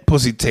 Man, that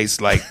pussy tastes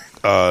like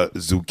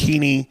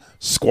zucchini,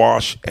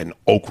 squash, and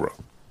okra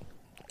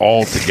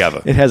all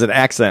together. It has an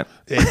accent.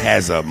 It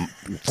has a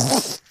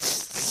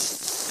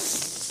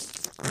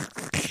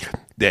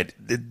that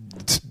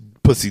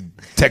pussy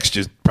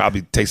texture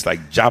probably tastes like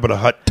Jabba the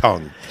Hutt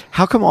tongue.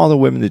 How come all the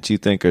women that you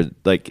think are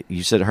like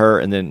you said her,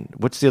 and then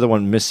what's the other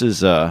one,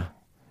 Mrs.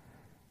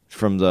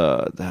 From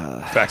the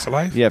Facts of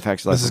Life? Yeah,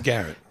 Facts of Life. Mrs.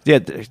 Garrett. Yeah,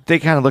 they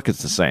kind of look the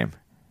same.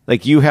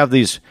 Like you have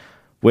these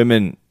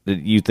women that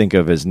you think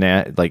of as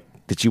like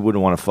that you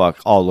wouldn't want to fuck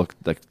all look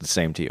like the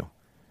same to you.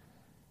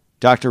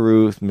 Dr.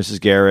 Ruth, Mrs.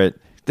 Garrett,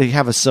 they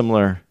have a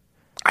similar.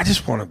 I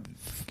just want to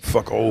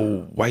fuck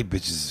old white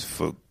bitches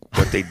for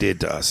what they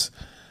did to us,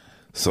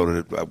 so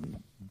that a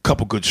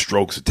couple good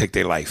strokes would take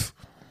their life.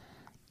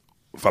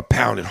 If I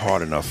pounded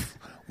hard enough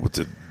with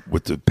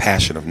the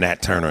passion of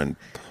Nat Turner and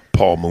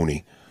Paul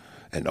Mooney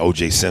and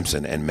O.J.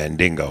 Simpson and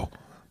Mandingo,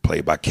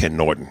 played by Ken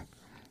Norton,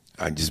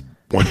 I just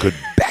one good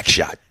back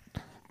shot,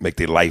 make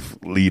their life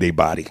lead a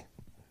body.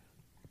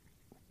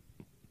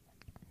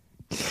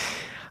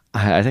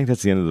 I think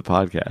that's the end of the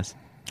podcast.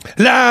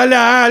 La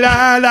la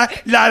la la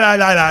la la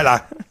la la la.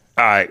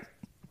 All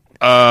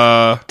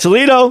right,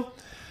 Toledo.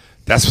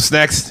 that's what's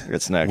next.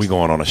 What's next? We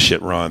going on a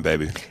shit run,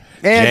 baby.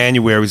 And-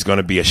 January's going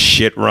to be a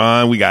shit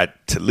run. We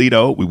got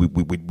Toledo. We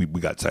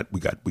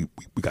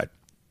got.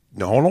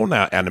 No, hold on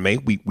now,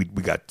 anime. We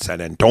got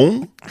San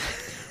Antonio.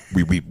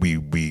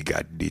 We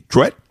got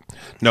Detroit.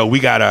 No, we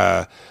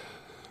got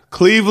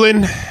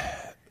Cleveland,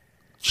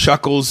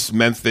 Chuckles,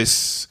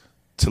 Memphis,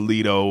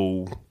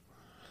 Toledo.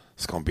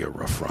 It's gonna be a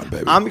rough run,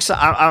 baby. I'm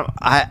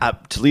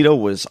excited. Toledo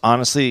was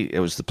honestly, it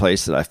was the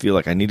place that I feel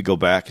like I need to go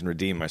back and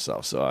redeem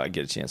myself. So I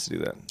get a chance to do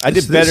that.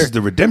 This is the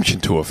redemption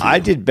tour for you. I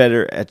did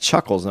better at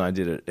Chuckles than I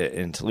did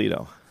in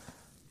Toledo.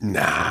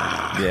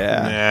 Nah.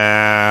 Yeah.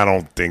 Nah, I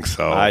don't think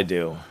so. I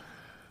do.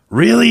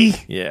 Really?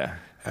 Yeah.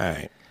 All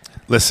right.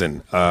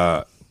 Listen,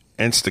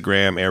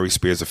 Instagram, Aries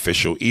Spears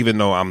Official, even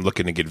though I'm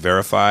looking to get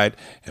verified.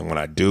 And when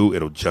I do,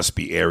 it'll just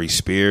be Aries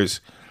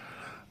Spears.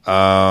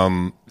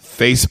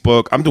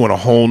 Facebook, I'm doing a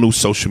whole new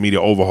social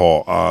media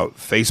overhaul.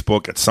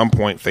 Facebook at some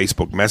point,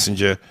 Facebook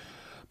Messenger.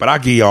 But I'll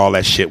give you all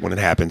that shit when it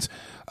happens.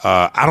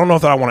 I don't know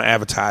if I want to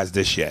advertise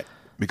this yet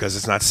because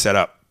it's not set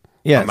up.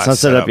 Yeah, it's not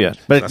set up yet.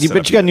 But you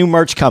got new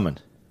merch coming.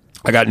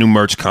 I got new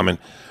merch coming.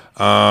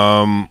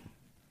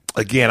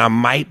 Again, I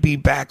might be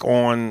back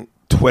on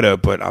Twitter,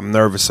 but I'm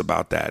nervous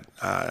about that.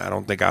 I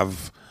don't think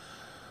I've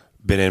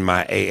been in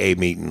my AA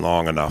meeting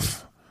long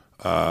enough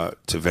to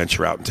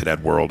venture out into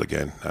that world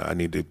again. I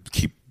need to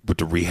keep with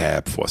the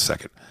rehab for a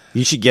second.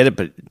 You should get it,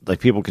 but like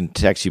people can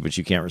text you, but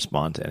you can't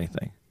respond to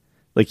anything.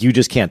 Like you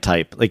just can't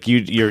type. Like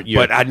you're.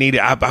 But I need.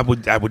 I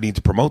would need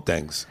to promote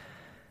things,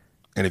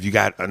 and if you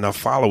got enough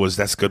followers,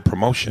 that's good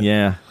promotion.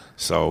 Yeah.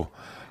 So,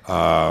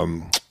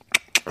 am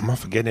I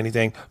forgetting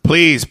anything?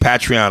 Please,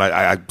 Patreon.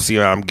 I see.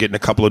 I'm getting a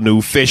couple of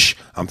new fish.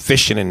 I'm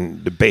fishing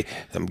in the bay.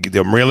 I'm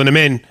reeling them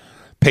in.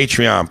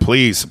 Patreon,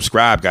 please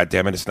subscribe. God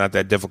damn it, it's not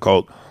that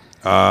difficult.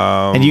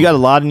 And you got a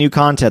lot of new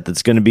content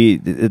that's going to be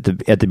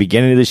at the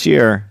beginning of this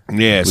year.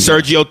 Yeah,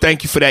 Sergio,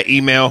 thank you for that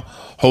email.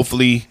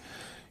 Hopefully,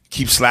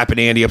 keep slapping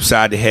Andy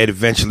upside the head.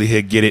 Eventually,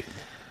 he'll get it.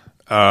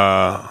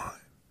 And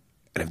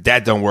if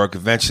that don't work,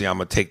 eventually I'm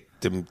gonna take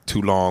them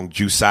too long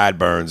juice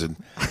sideburns and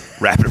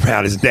wrap it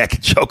around his neck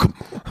and choke him.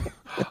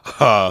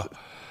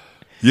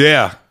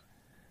 Yeah.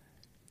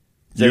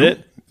 Is that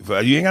it?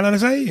 You ain't got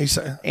nothing to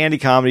say?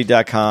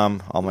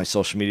 AndyComedy.com. All my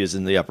social media is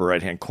in the upper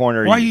right-hand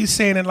corner. Why are you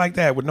saying it like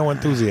that with no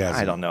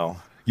enthusiasm? I don't know.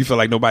 You feel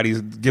like nobody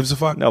gives a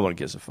fuck? No one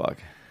gives a fuck.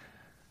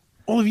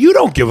 Well, if you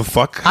don't give a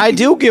fuck. I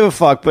do give a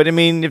fuck, but I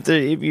mean, if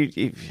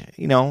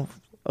you know,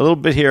 a little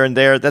bit here and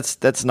there,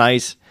 that's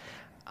nice.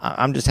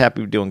 I'm just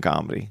happy with doing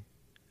comedy.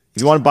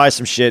 If you want to buy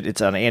some shit,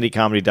 it's on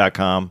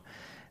AndyComedy.com.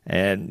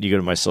 And you go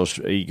to my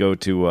you go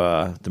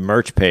to the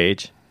merch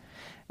page,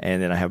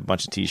 and then I have a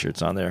bunch of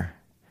T-shirts on there,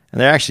 and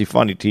they're actually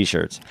funny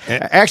T-shirts.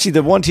 Actually,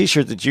 the one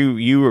T-shirt that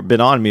you have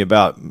been on me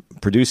about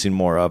producing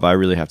more of, I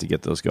really have to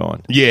get those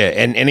going. Yeah,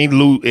 and any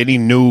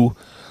new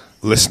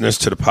listeners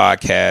to the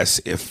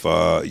podcast, if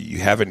you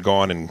haven't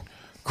gone in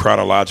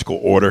chronological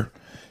order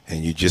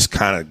and you just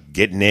kind of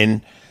getting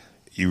in,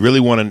 you really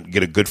want to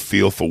get a good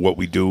feel for what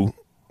we do.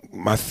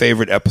 My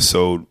favorite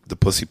episode, the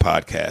Pussy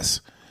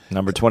Podcast.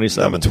 Number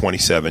 27. Number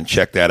 27.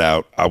 Check that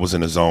out. I was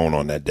in a zone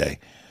on that day.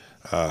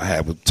 I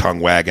had with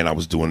tongue wagging. I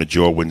was doing the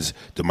Jordan's,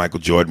 the Michael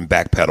Jordan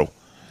back pedal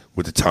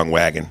with the tongue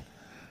wagging.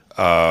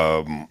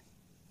 Yeah,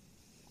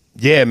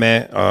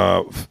 man.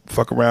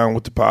 Fuck around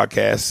with the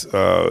podcast.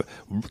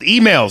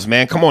 Emails,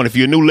 man. Come on. If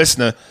you're a new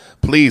listener,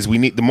 please. We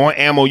need the more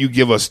ammo you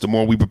give us, the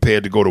more we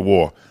prepared to go to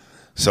war.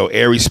 So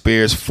Aries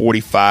Spears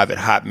 45 at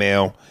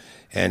Hotmail.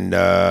 And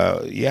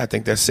yeah, I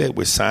think that's it.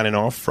 We're signing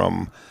off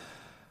from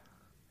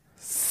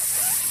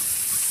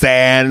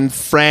San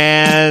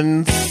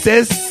Francisco.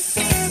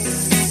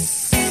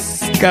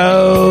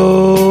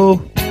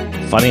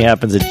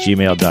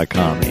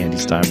 Funnyhappens@gmail.com. Andy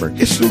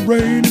Steinberg. It's the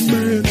raining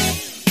man.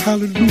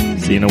 Hallelujah.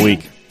 See you in a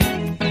week.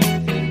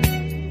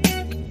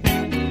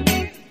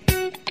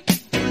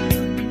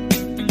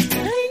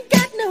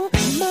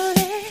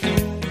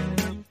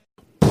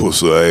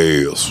 Pussy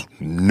ass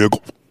nigga.